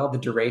TraceQL. The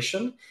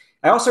duration.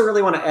 I also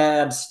really want to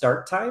add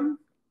start time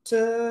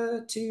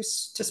to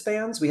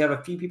spans. We have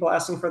a few people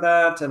asking for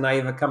that, and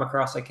I have come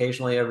across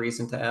occasionally a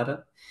reason to add it.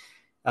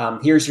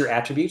 Here's your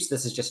attributes.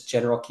 This is just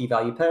general key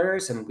value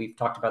pairs, and we've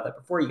talked about that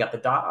before. You got the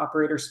dot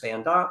operator,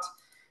 span dot.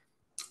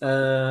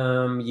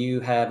 You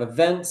have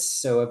events,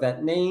 so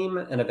event name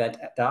and event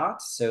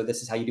dot. So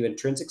this is how you do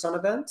intrinsics on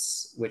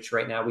events, which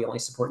right now we only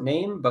support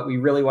name, but we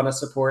really want to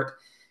support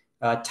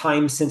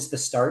time since the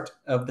start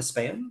of the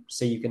span.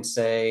 So you can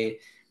say,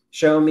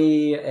 show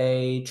me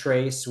a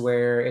trace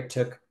where it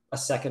took a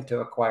second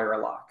to acquire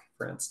a lock,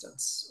 for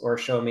instance, or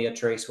show me a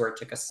trace where it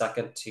took a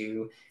second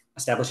to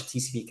establish a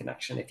TCP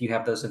connection if you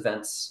have those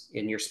events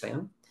in your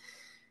span.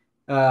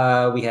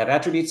 We have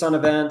attributes on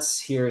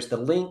events. Here's the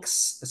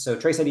links. So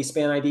trace ID,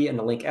 span ID, and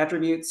the link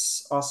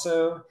attributes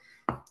also.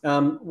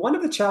 One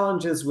of the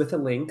challenges with the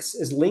links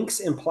is links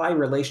imply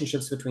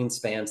relationships between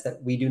spans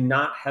that we do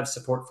not have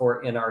support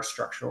for in our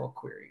structural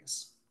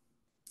queries.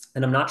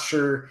 And I'm not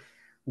sure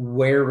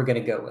where we're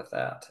going to go with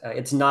that.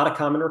 It's not a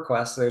common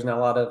request. So there's not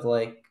a lot of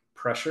like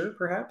pressure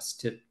perhaps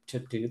to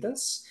do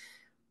this,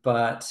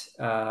 but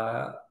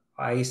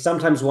I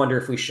sometimes wonder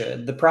if we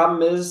should. The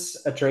problem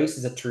is a trace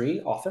is a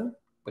tree often,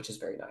 which is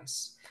very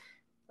nice.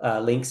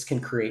 Links can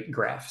create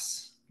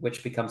graphs,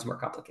 which becomes more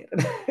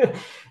complicated.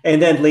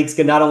 And then links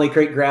can not only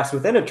create graphs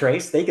within a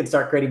trace, they can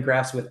start creating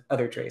graphs with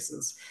other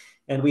traces.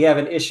 And we have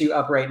an issue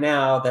up right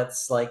now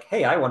that's like,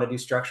 hey, I want to do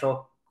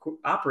structural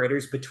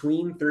operators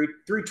between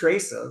three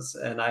traces.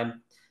 And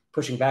I'm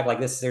pushing back like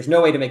this. There's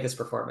no way to make this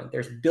performant.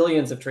 There's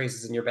billions of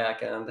traces in your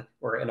backend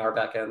or in our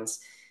backends.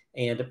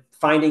 And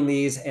finding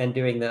these and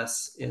doing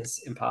this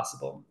is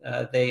impossible.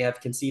 They have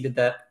conceded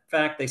that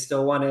fact. They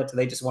still want it.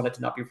 They just want it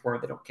to not be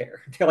performed. They don't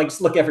care. They're like,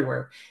 just look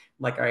everywhere.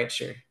 I'm like, all right,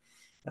 sure.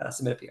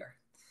 Submit a PR.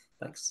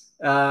 Thanks.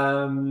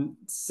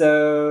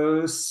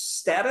 So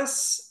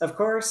status, of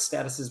course,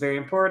 status is very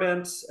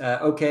important.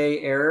 Okay,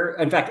 error.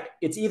 In fact,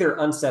 it's either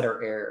unset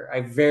or error.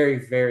 I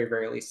very, very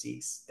rarely see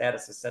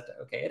status is set to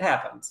okay. It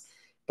happens.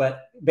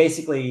 But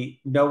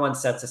basically, no one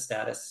sets a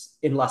status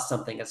unless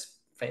something has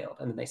failed,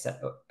 and then they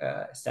set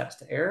status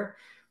to error.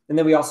 And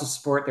then we also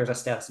support, there's a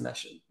status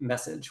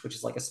message, which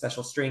is like a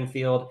special string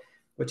field,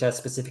 which has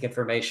specific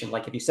information.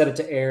 Like if you set it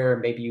to error,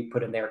 maybe you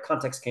put in there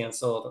context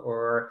canceled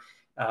or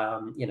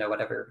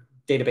whatever,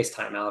 database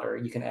timeout, or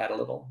you can add a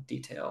little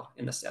detail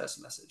in the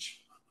status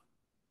message.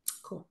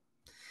 Cool.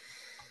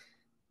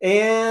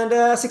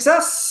 And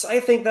success, I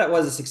think that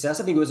was a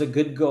success. I think it was a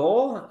good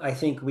goal. I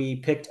think we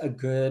picked a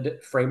good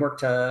framework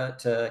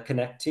to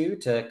connect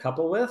to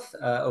couple with.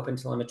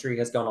 OpenTelemetry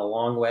has gone a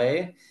long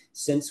way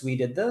since we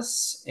did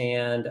this,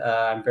 and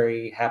I'm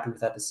very happy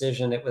with that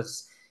decision.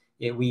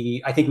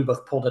 I think we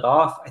both pulled it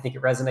off. I think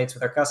it resonates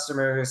with our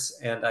customers,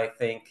 and I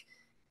think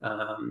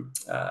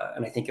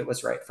it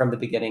was right from the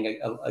beginning,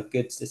 a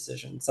good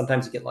decision.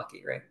 Sometimes you get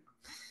lucky, right?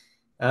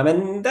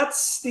 And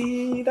that's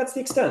the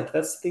extent.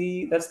 That's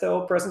the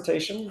whole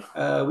presentation.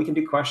 We can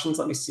do questions.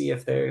 Let me see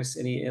if there's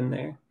any in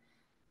there.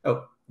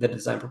 Oh, the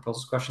design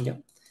proposals question. Yeah.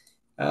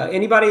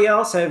 Anybody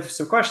else have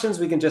some questions?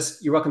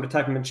 You're welcome to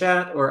type them in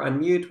chat or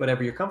unmute,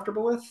 whatever you're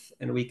comfortable with,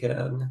 and we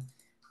can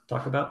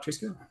talk about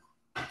TraceQL.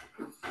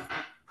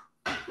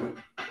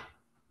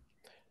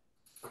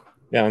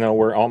 Yeah, no,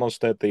 we're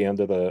almost at the end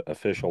of the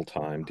official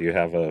time. Do you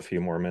have a few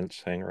more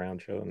minutes hang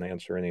around, Joe, and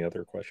answer any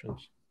other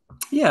questions?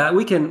 Yeah,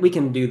 we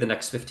can do the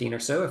next 15 or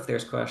so if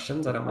there's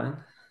questions. I don't mind.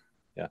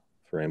 Yeah,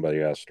 for anybody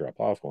who has to drop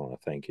off, I want to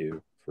thank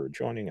you for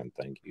joining, and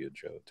thank you,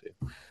 Joe, too.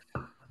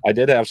 I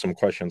did have some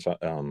questions,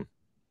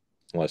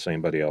 unless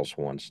anybody else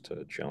wants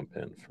to jump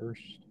in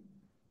first.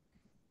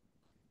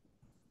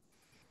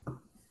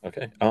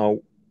 Okay.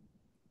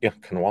 Yeah,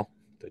 Kanwal,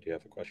 did you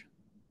have a question?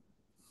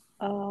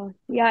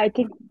 Yeah, I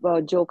think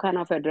Joe kind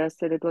of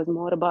addressed it. It was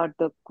more about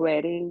the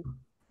querying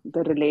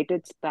the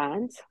related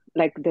spans,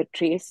 like the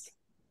trace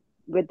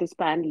with the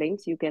span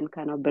links, you can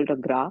kind of build a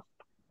graph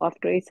of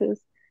traces.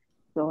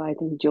 So I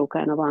think Joe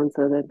kind of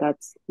answered that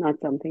that's not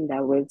something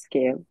that will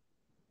scale.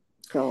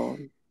 So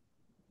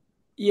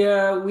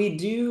yeah,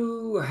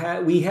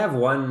 we have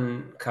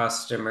one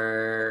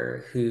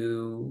customer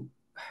who,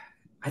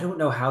 I don't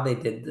know how they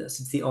did this.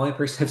 It's the only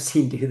person I've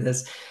seen do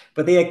this,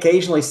 but they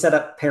occasionally set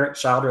up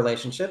parent-child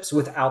relationships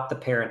without the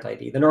parent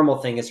ID. The normal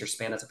thing is your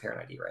span has a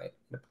parent ID, right?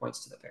 And it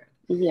points to the parent.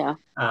 yeah.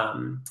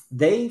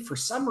 They, for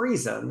some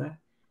reason,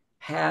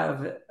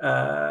 have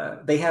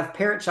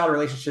parent-child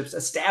relationships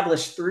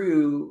established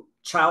through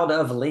child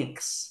of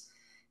links.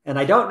 And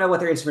I don't know what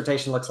their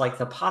instrumentation looks like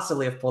to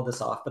possibly have pulled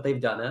this off, but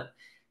they've done it.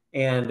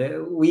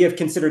 And we have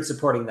considered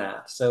supporting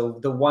that. So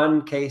the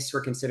one case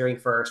we're considering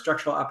for our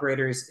structural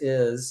operators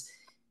is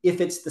if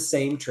it's the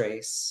same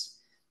trace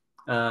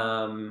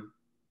and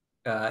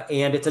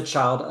it's a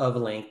child of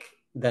link,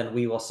 then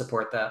we will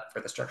support that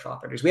for the structural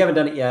operators. We haven't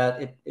done it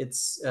yet.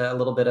 It's a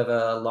little bit of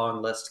a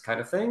long list kind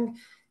of thing,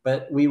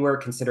 but we were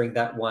considering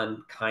that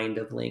one kind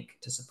of link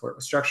to support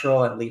with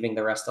structural and leaving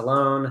the rest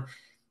alone.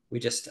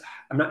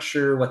 I'm not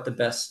sure what the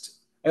best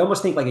I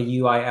almost think like a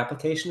UI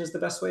application is the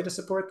best way to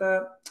support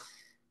that.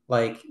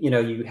 Like,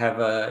 you have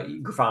a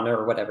Grafana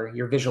or whatever,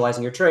 you're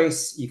visualizing your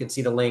trace, you can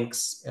see the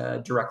links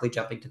directly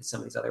jumping to some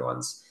of these other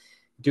ones.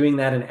 Doing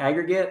that in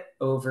aggregate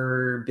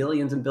over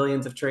billions and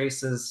billions of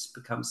traces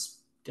becomes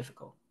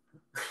difficult.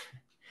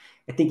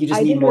 I think you just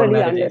I need didn't more really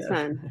metadata.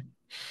 understand.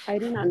 I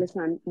didn't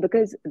understand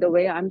because the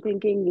way I'm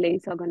thinking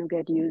links are going to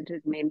get used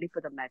is mainly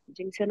for the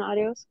messaging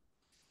scenarios.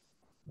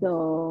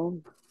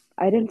 So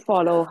I didn't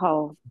follow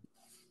how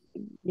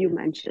you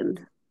mentioned,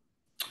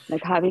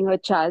 like having a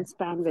child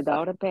span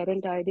without a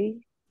parent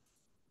ID.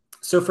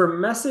 So for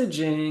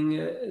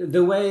messaging,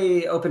 the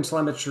way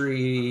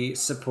OpenTelemetry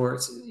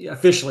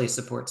officially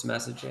supports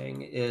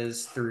messaging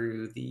is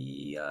through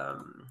the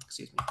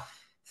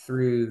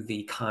through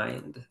the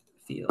kind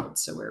field.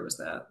 So where was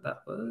that?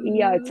 That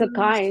Yeah, it's a was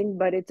kind,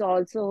 but it's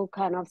also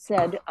kind of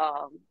said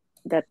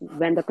that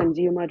when the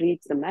consumer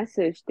reads the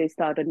message, they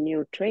start a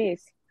new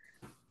trace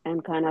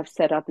and kind of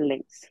set up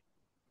links.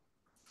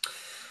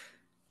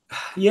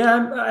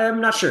 Yeah,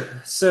 I'm not sure.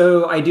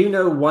 So I do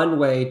know one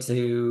way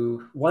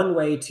to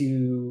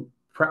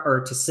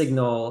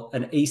signal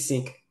an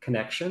async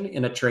connection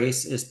in a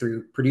trace is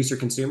through producer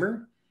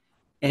consumer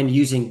and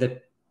using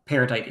the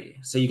parent ID.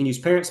 So you can use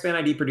parent span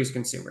ID, producer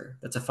consumer.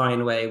 That's a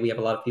fine way. We have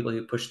a lot of people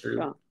who push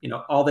through,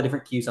 all the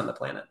different queues on the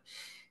planet,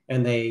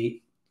 and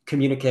they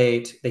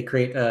communicate. They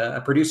create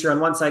a producer on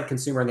one side,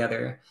 consumer on the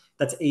other.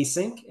 That's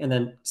async, and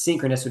then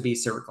synchronous would be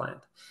server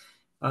client.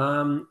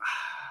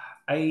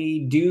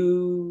 I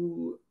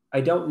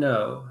don't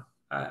know.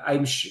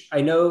 I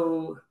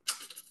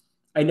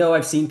know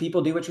I've seen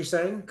people do what you're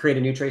saying, create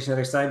a new trace on the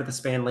other side with a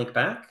span link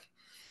back.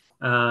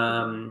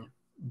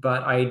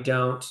 But I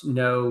don't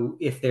know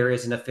if there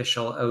is an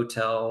official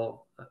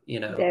OTel,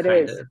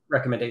 There is. of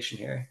recommendation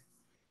here.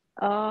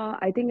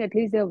 I think at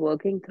least they're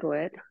working through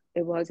it.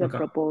 It was a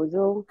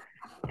proposal,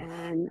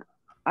 and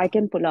I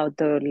can pull out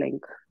the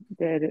link.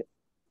 There,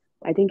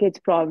 I think it's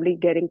probably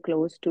getting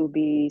close to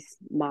be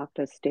marked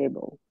as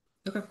stable.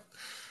 Okay.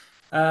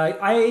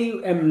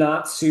 I am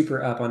not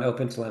super up on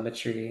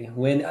OpenTelemetry.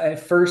 When I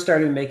first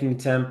started making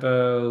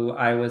Tempo,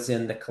 I was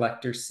in the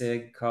collector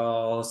SIG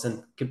calls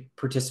and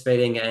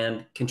participating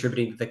and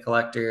contributing to the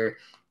collector,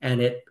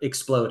 and it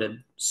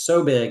exploded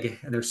so big.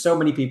 And there's so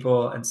many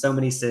people and so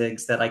many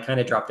SIGs that I kind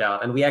of dropped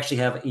out. And we actually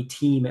have a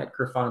team at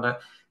Grafana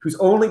whose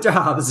only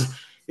jobs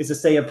is to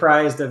stay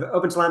apprised of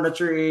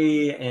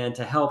OpenTelemetry and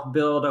to help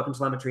build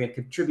OpenTelemetry and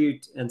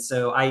contribute. And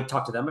so I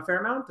talk to them a fair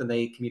amount, and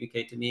they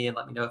communicate to me and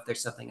let me know if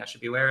there's something I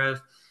should be aware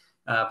of.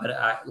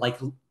 But like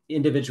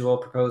individual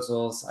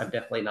proposals, I'm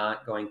definitely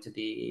not going to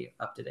be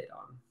up to date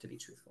on, to be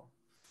truthful.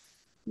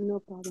 No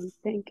problem.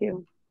 Thank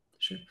you.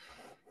 Sure.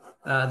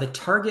 The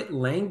target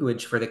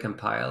language for the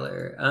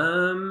compiler.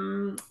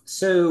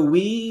 So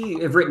we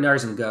have written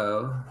ours in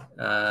Go.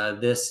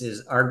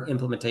 Our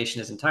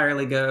implementation is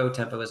entirely Go.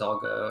 Tempo is all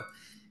Go.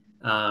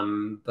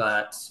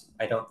 But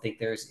I don't think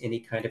there's any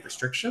kind of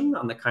restriction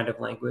on the kind of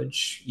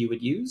language you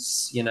would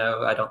use.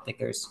 I don't think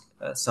there's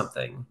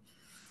something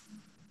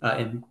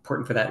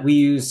important for that. We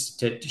use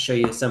to show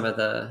you some of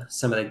the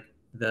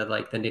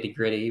like the nitty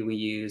gritty. We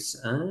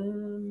use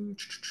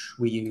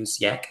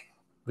Yak,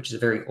 which is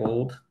very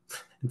old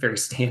and very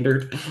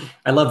standard.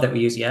 I love that we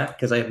use Yak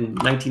because in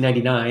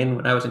 1999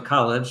 when I was in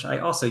college, I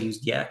also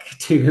used Yak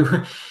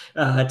to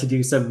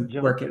do some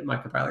work at my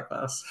compiler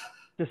class.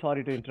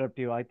 Sorry to interrupt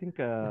you. I think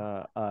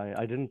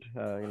I didn't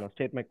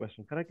state my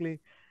question correctly.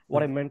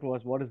 What I meant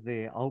was, what is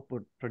the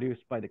output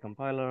produced by the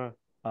compiler?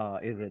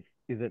 Does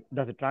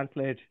it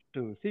translate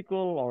to SQL,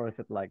 or is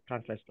it like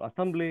translates to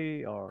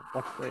assembly, or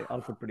what's the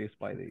output produced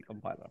by the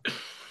compiler?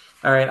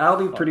 All right, I'll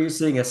be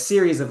producing a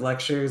series of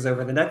lectures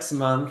over the next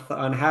month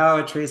on how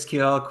a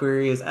TraceQL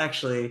query is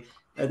actually.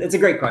 It's a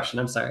great question.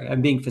 I'm sorry,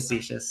 I'm being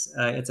facetious.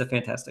 It's a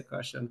fantastic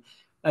question.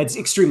 It's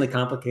extremely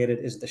complicated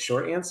is the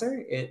short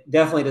answer. It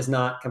definitely does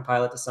not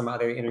compile it to some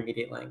other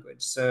intermediate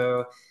language.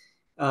 So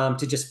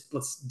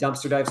let's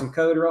dumpster dive some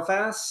code real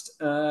fast.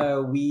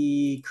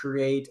 We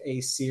create a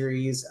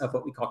series of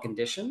what we call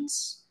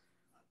conditions.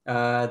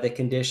 The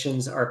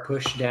conditions are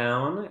pushed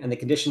down, and the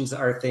conditions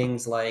are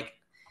things like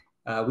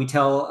we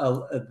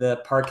tell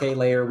the Parquet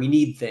layer we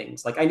need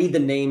things like I need the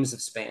names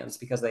of spans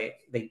because they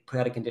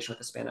put out a condition with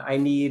the span. I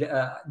need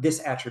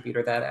this attribute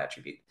or that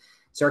attribute.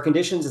 So our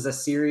conditions is a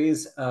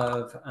series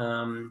of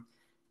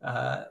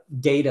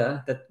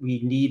data that we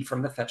need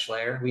from the fetch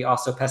layer. We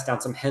also pass down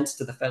some hints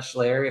to the fetch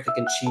layer if it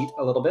can cheat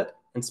a little bit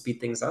and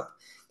speed things up.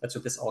 That's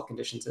what this all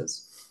conditions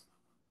is.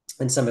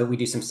 And we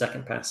do some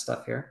second pass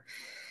stuff here.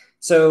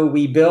 So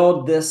we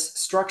build this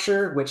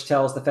structure, which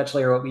tells the fetch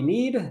layer what we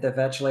need. The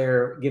fetch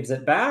layer gives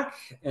it back.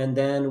 And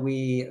then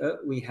we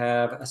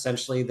have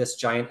essentially this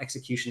giant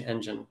execution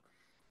engine,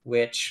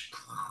 which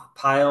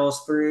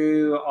piles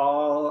through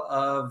all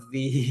of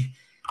the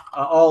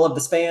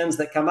spans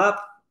that come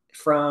up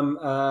from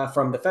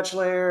the fetch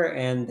layer,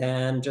 and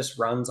then just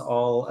runs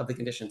all of the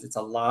conditions. It's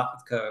a lot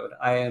of code.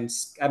 I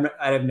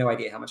have no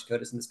idea how much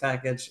code is in this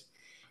package.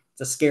 It's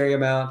a scary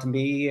amount to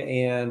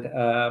me, and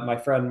my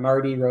friend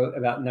Marty wrote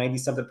about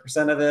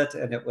 90-something% of it,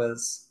 and it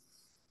was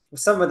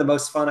some of the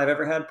most fun I've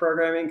ever had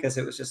programming, because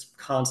it was just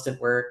constant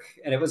work,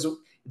 and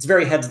it's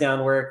very heads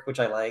down work, which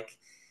I like.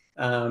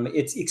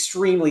 It's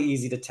extremely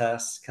easy to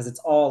test because it's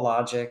all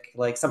logic.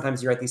 Like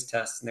sometimes you write these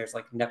tests and there's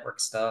like network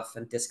stuff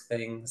and disk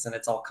things, and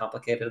it's all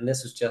complicated. And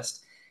this was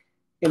just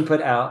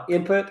input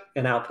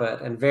and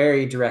output, and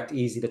very direct,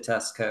 easy to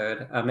test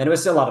code. And it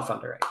was a lot of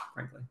fun to write,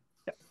 frankly.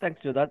 Yeah,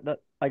 thanks, Joe. That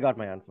I got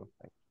my answer.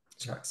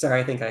 Thanks. Sorry,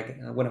 I think I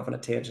went off on a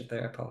tangent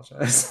there. I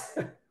apologize.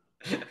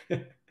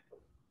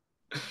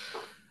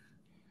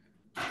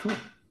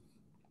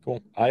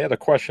 Cool. I had a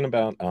question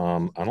about,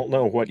 I don't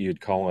know what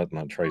you'd call it in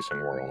the tracing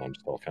world. I'm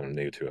still kind of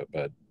new to it,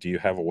 but do you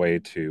have a way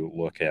to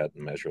look at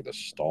and measure the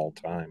stall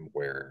time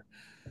where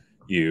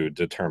you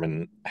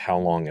determine how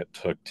long it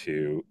took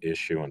to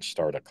issue and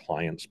start a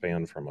client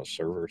span from a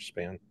server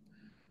span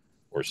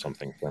or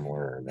something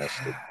similar or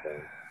nested?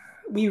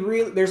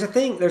 There's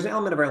an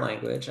element of our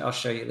language. I'll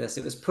show you this.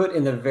 It was put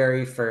in the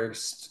very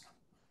first,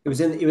 it was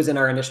in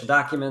our initial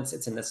documents.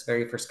 It's in this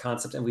very first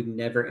concept, and we've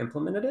never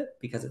implemented it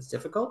because it's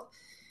difficult.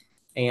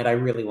 And I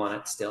really want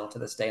it still to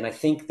this day. And I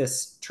think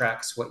this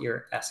tracks what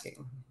you're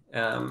asking,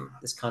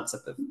 this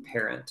concept of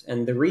parent.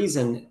 And the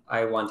reason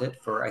I want it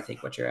for, I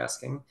think, what you're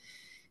asking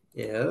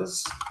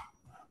is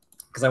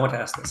because I want to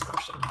ask this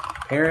question.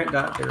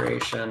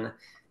 Parent.duration,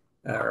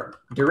 or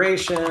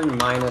duration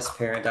minus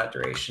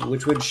parent.duration,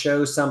 which would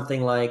show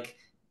something like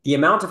the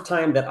amount of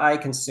time that I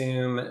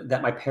consume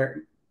that my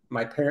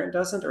parent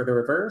doesn't, or the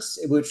reverse,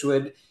 which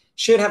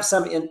should have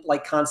some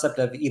concept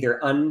of either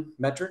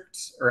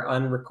unmetriced or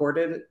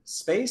unrecorded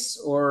space,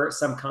 or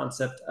some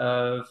concept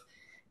of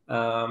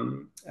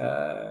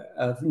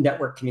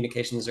network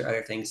communications or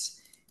other things.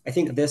 I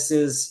think this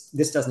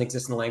doesn't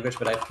exist in the language,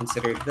 but I've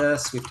considered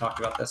this. We've talked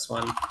about this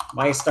one.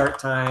 My start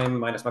time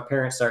minus my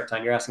parent start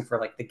time. You're asking for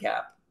like the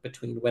gap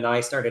between when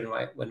I started and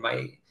when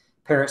my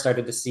parent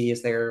started to see,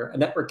 is there a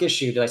network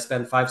issue? Did I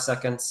spend 5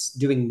 seconds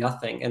doing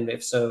nothing? And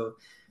if so,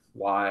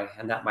 why?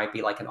 And that might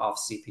be like an off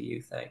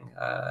CPU thing,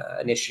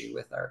 an issue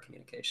with our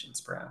communications,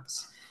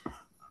 perhaps.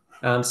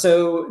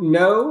 So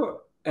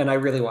no, and I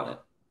really want it,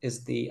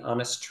 is the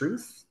honest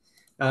truth.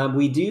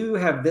 We do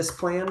have this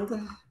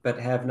planned, but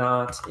have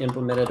not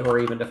implemented or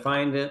even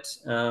defined it.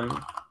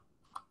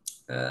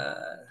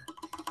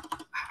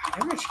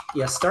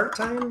 Start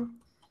time.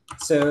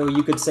 So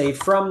you could say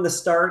from the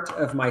start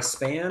of my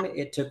span,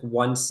 it took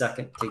 1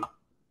 second to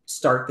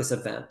start this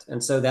event.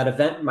 And so that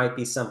event might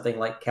be something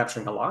like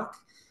capturing a lock.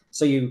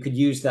 So you could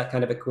use that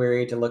kind of a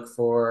query to look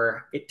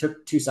for, it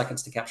took 2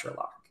 seconds to capture a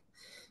lock,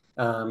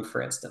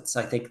 for instance.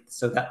 I think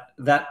so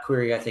that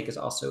query, I think, is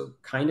also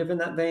kind of in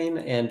that vein,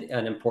 and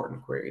an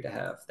important query to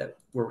have that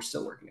we're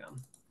still working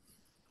on.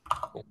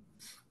 Cool.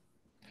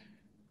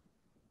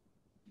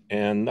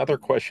 And another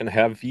question,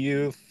 have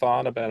you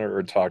thought about it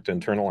or talked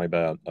internally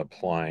about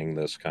applying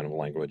this kind of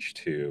language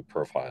to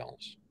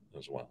profiles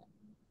as well?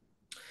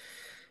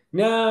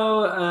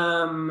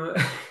 No.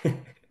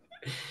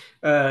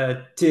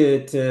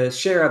 To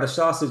share how the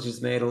sausage is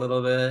made a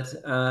little bit,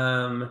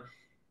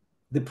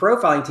 the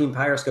profiling team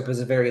Pyroscope is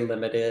a very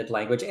limited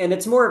language, and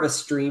it's more of a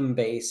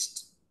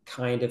stream-based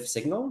kind of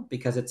signal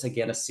because it's,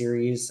 again, a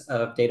series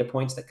of data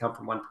points that come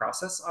from one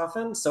process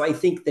often. So I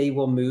think they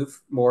will move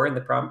more in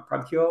the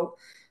PromQL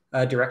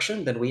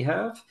direction than we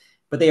have.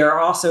 But they are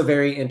also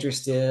very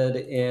interested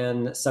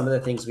in some of the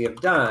things we have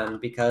done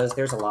because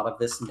there's a lot of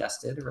this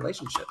nested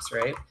relationships,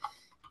 right?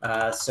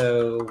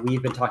 So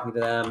we've been talking to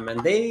them,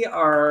 and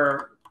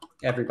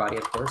everybody,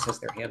 of course, has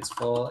their hands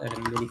full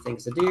and many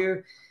things to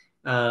do.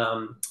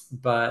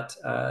 But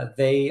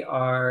they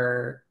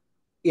are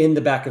in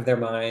the back of their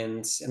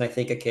minds, and I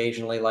think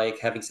occasionally like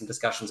having some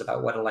discussions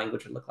about what a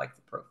language would look like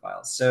for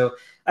profiles. So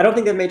I don't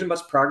think they've made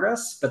much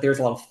progress, but there's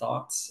a lot of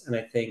thoughts, and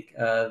I think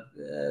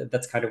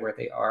that's kind of where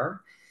they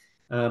are.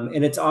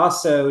 And it's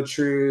also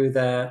true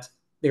that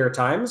there are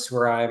times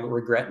where I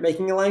regret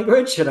making a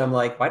language, and I'm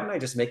like, why didn't I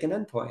just make an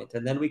endpoint?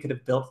 And then we could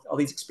have built all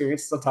these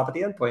experiences on top of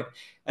the endpoint.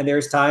 And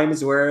there's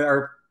times where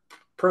our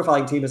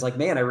profiling team is like,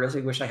 man, I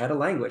really wish I had a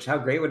language. How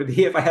great would it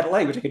be if I had a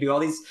language? I could do all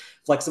these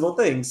flexible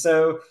things.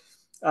 So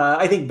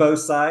I think both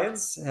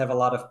sides have a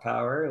lot of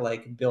power,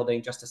 like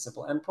building just a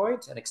simple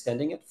endpoint and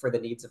extending it for the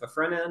needs of a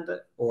front end,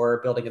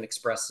 or building an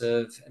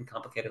expressive and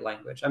complicated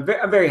language. I'm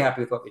very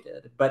happy with what we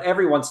did. But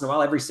every once in a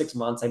while, every 6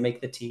 months, I make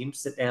the team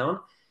sit down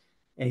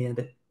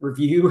and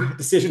review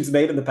decisions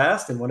made in the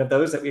past. And one of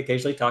those that we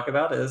occasionally talk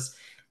about is,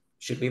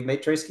 should we have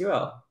made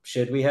TraceQL?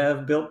 Should we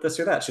have built this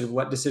or that?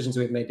 What decisions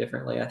we've made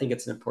differently? I think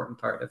it's an important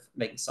part of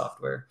making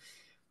software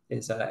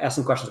is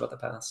asking questions about the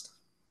past.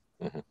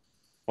 Mm-hmm.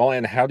 Well,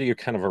 and how do you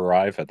kind of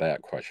arrive at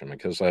that question?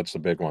 Because that's the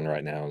big one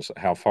right now, is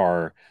how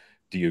far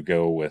do you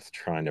go with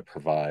trying to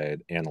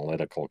provide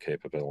analytical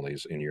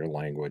capabilities in your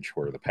language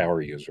where the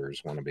power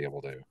users want to be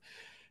able to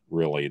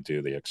really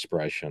do the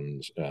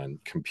expressions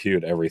and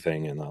compute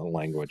everything in a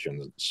language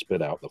and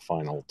spit out the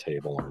final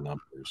table or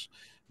numbers,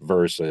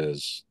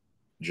 versus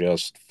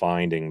just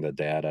finding the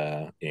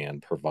data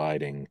and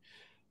providing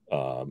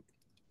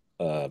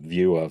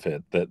view of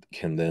it that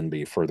can then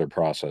be further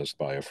processed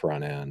by a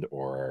front end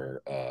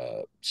or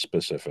a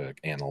specific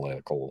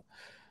analytical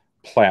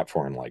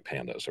platform like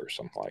Pandas or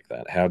something like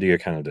that? How do you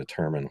kind of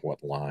determine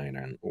what line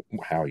and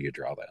how you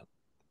draw that?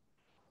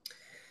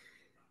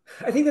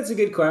 I think that's a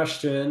good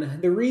question.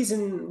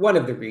 One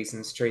of the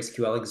reasons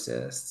TraceQL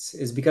exists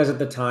is because at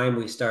the time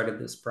we started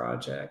this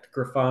project,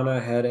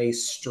 Grafana had a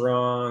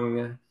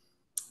strong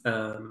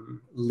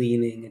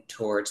leaning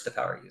towards the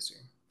power user.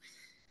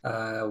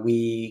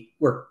 We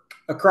were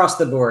across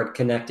the board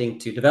connecting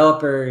to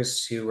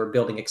developers who were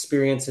building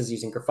experiences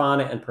using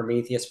Grafana and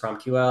Prometheus,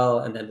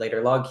 PromQL, and then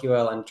later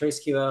LogQL and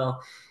TraceQL.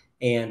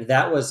 And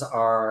that was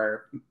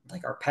our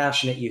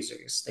passionate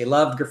users. They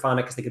loved Grafana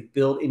because they could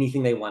build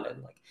anything they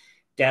wanted, like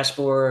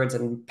dashboards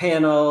and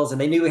panels, and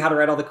they knew how to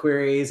write all the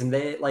queries. And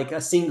they, like,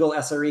 a single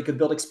SRE could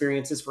build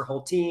experiences for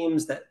whole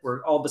teams that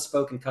were all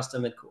bespoke and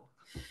custom and cool.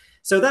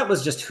 So that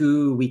was just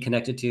who we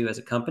connected to as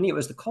a company. It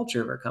was the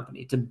culture of our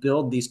company to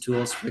build these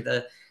tools for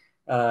the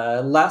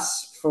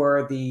less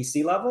for the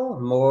C-level,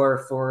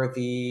 more for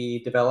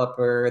the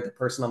developer, the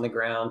person on the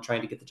ground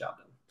trying to get the job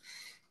done.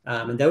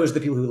 And those are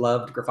the people who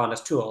loved Grafana's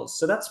tools.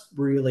 So that's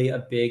really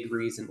a big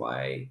reason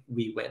why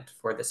we went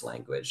for this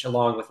language,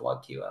 along with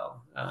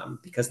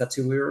LogQL, because that's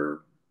who we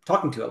were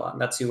talking to a lot,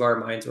 and that's who our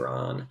minds were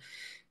on.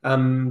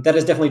 That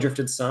has definitely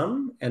drifted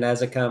some. And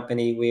as a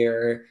company,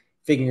 we're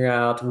figuring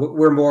out,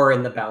 we're more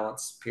in the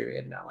balance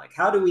period now. Like,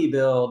 how do we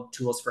build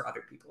tools for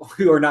other people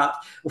who are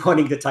not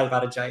wanting to type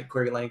out a giant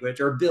query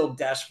language or build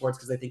dashboards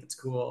because they think it's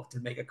cool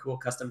to make a cool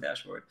custom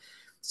dashboard?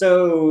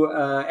 So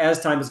as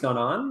time has gone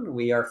on,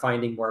 we are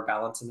finding more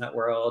balance in that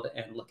world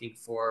and looking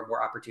for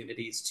more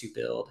opportunities to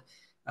build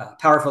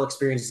powerful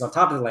experiences on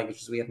top of the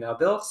languages we have now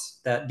built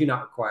that do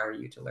not require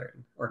you to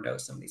learn or know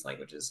some of these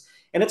languages.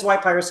 And it's why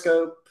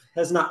Pyroscope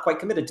has not quite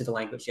committed to the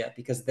language yet,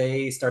 because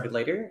they started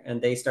later,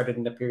 and they started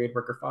in a period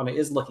where Grafana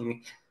is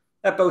looking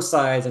at both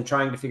sides and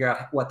trying to figure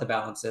out what the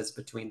balance is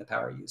between the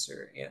power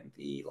user and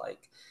the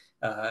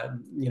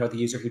the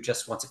user who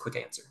just wants a quick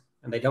answer.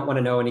 And they don't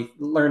want to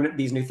learn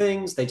these new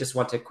things. They just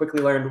want to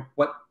quickly learn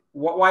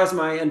why is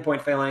my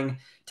endpoint failing?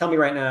 Tell me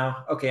right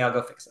now. Okay, I'll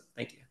go fix it.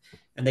 Thank you.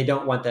 And they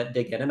don't want that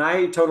dig in. And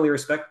I totally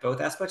respect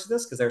both aspects of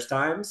this, because there's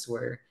times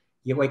where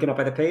you're waking up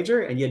by the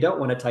pager and you don't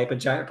want to type a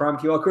giant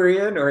PromQL query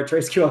in or a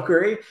TraceQL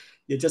query.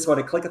 You just want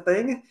to click a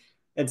thing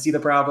and see the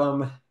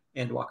problem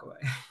and walk away.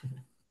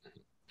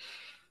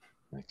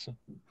 Makes sense.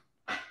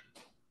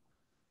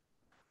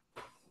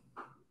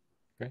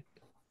 Great.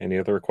 Any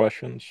other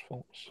questions,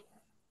 folks?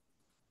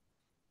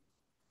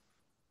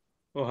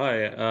 Oh,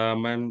 hi.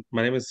 My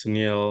name is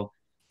Sunil.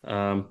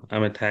 I'm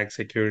a tag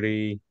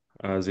security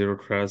zero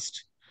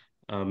trust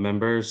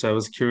member. So I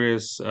was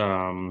curious,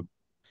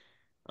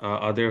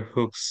 are there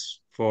hooks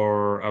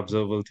for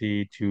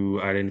observability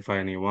to identify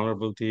any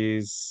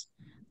vulnerabilities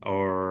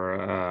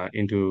or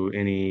into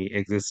any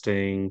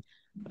existing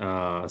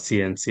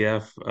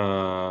CNCF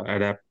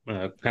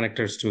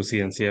connectors to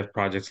CNCF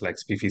projects like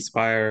SPIFFY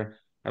Spire?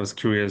 I was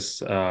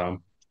curious,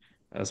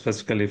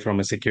 specifically from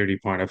a security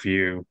point of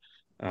view,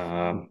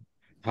 um,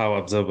 how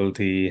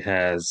observability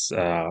has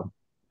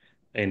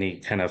any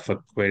kind of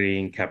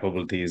querying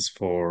capabilities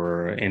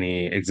for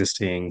any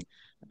existing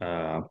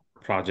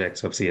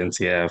projects of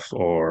CNCF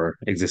or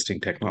existing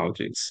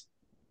technologies.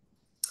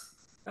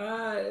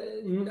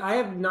 I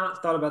have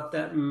not thought about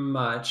that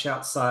much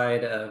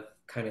outside of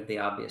kind of the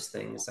obvious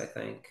things, I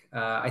think.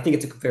 I think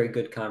it's a very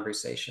good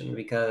conversation,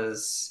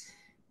 because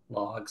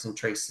logs and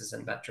traces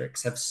and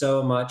metrics have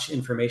so much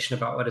information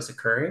about what is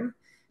occurring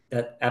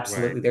that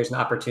absolutely Right. there's an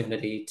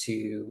opportunity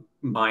to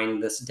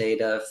mine this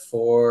data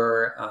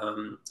for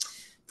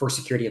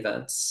security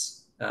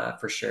events,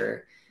 for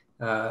sure.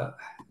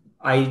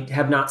 I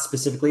have not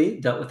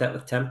specifically dealt with that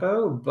with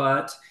Tempo,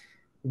 but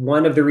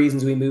one of the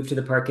reasons we moved to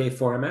the Parquet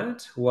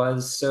format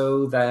was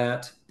so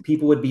that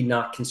people would be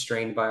not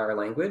constrained by our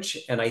language.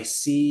 And I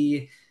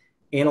see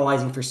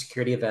analyzing for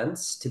security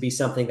events to be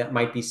something that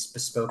might be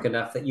bespoke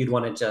enough that you'd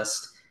want to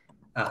just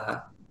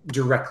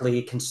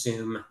directly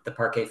consume the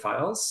Parquet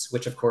files,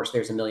 which of course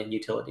there's a million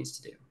utilities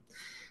to do.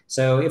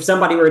 So if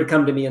somebody were to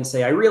come to me and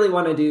say, I really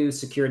want to do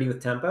security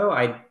with Tempo,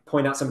 I'd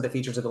point out some of the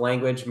features of the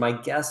language. My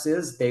guess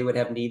is they would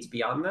have needs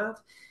beyond that.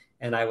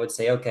 And I would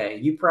say, okay,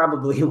 you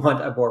probably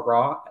want a more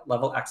raw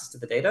level access to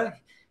the data.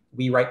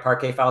 We write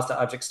Parquet files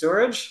to object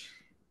storage,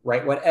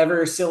 write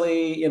whatever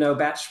silly,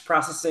 batch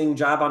processing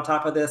job on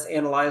top of this,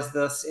 analyze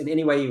this in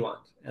any way you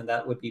want. And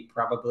that would be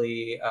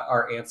probably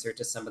our answer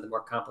to some of the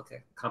more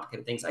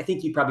complicated things. I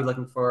think you'd probably be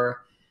looking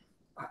for,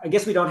 I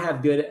guess we don't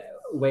have good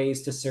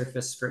ways to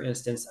surface, for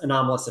instance,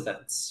 anomalous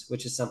events,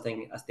 which is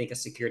something I think a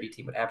security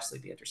team would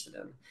absolutely be interested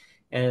in.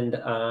 And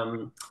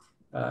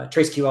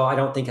TraceQL, I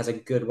don't think, has a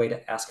good way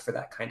to ask for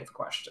that kind of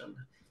question,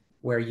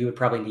 where you would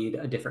probably need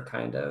a different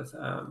kind of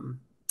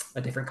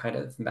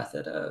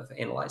method of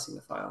analyzing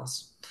the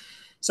files.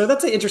 So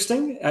that's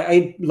interesting.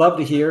 I'd love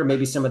to hear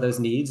maybe some of those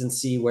needs and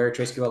see where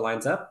TraceQL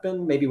lines up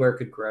and maybe where it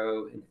could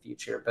grow in the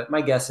future. But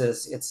my guess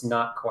is it's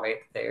not quite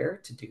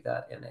there to do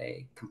that in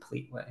a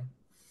complete way.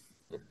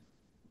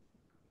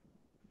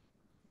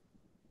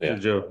 Yeah.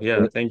 Joe.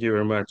 Yeah, thank you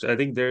very much. I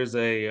think there's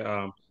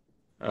a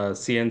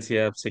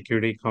CNCF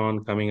Security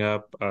Con coming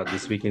up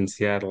this week in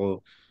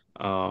Seattle.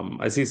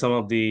 I see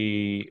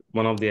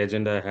one of the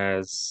agenda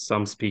has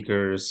some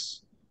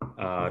speakers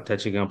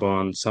touching up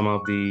on some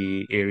of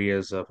the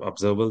areas of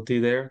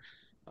observability there.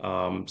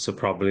 So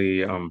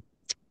probably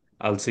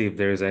I'll see if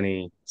there's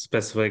any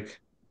specific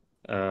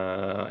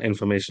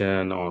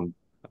information on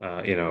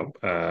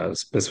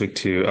specific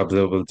to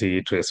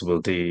observability,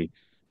 traceability,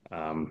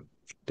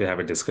 to have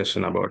a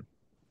discussion about.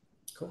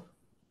 Cool.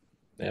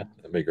 Yeah,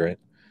 that'd be great.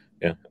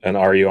 Yeah. And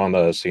are you on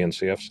the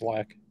CNCF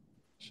Slack?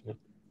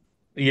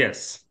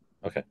 Yes.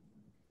 Okay.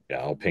 Yeah,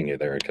 I'll ping you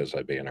there because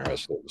I'd be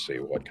interested to see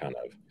what kind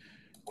of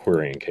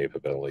querying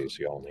capabilities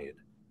you all need.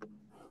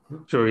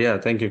 Sure. Yeah.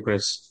 Thank you,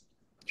 Chris.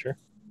 Sure.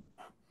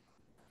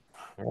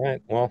 All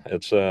right. Well,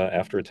 it's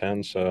after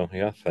 10, so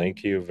yeah,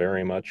 thank you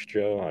very much,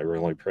 Joe. I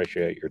really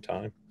appreciate your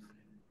time.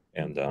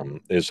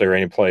 And is there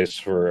any place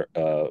for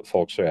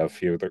folks who have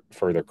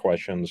further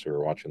questions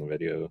or watching the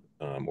video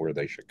where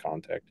they should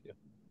contact you?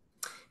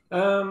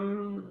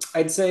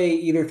 I'd say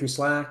either through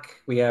Slack.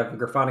 We have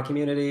the Grafana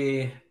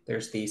community.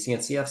 There's the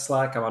CNCF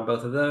Slack. I'm on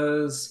both of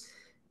those.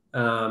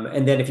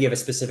 And then if you have a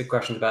specific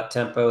question about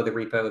Tempo, the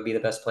repo would be the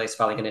best place,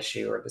 filing an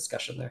issue or a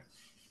discussion there.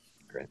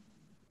 Great.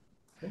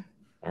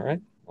 All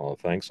right. Well,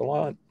 thanks a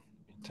lot.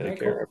 Take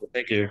care. Cool.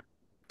 Thank you.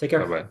 Take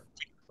care. Bye-bye.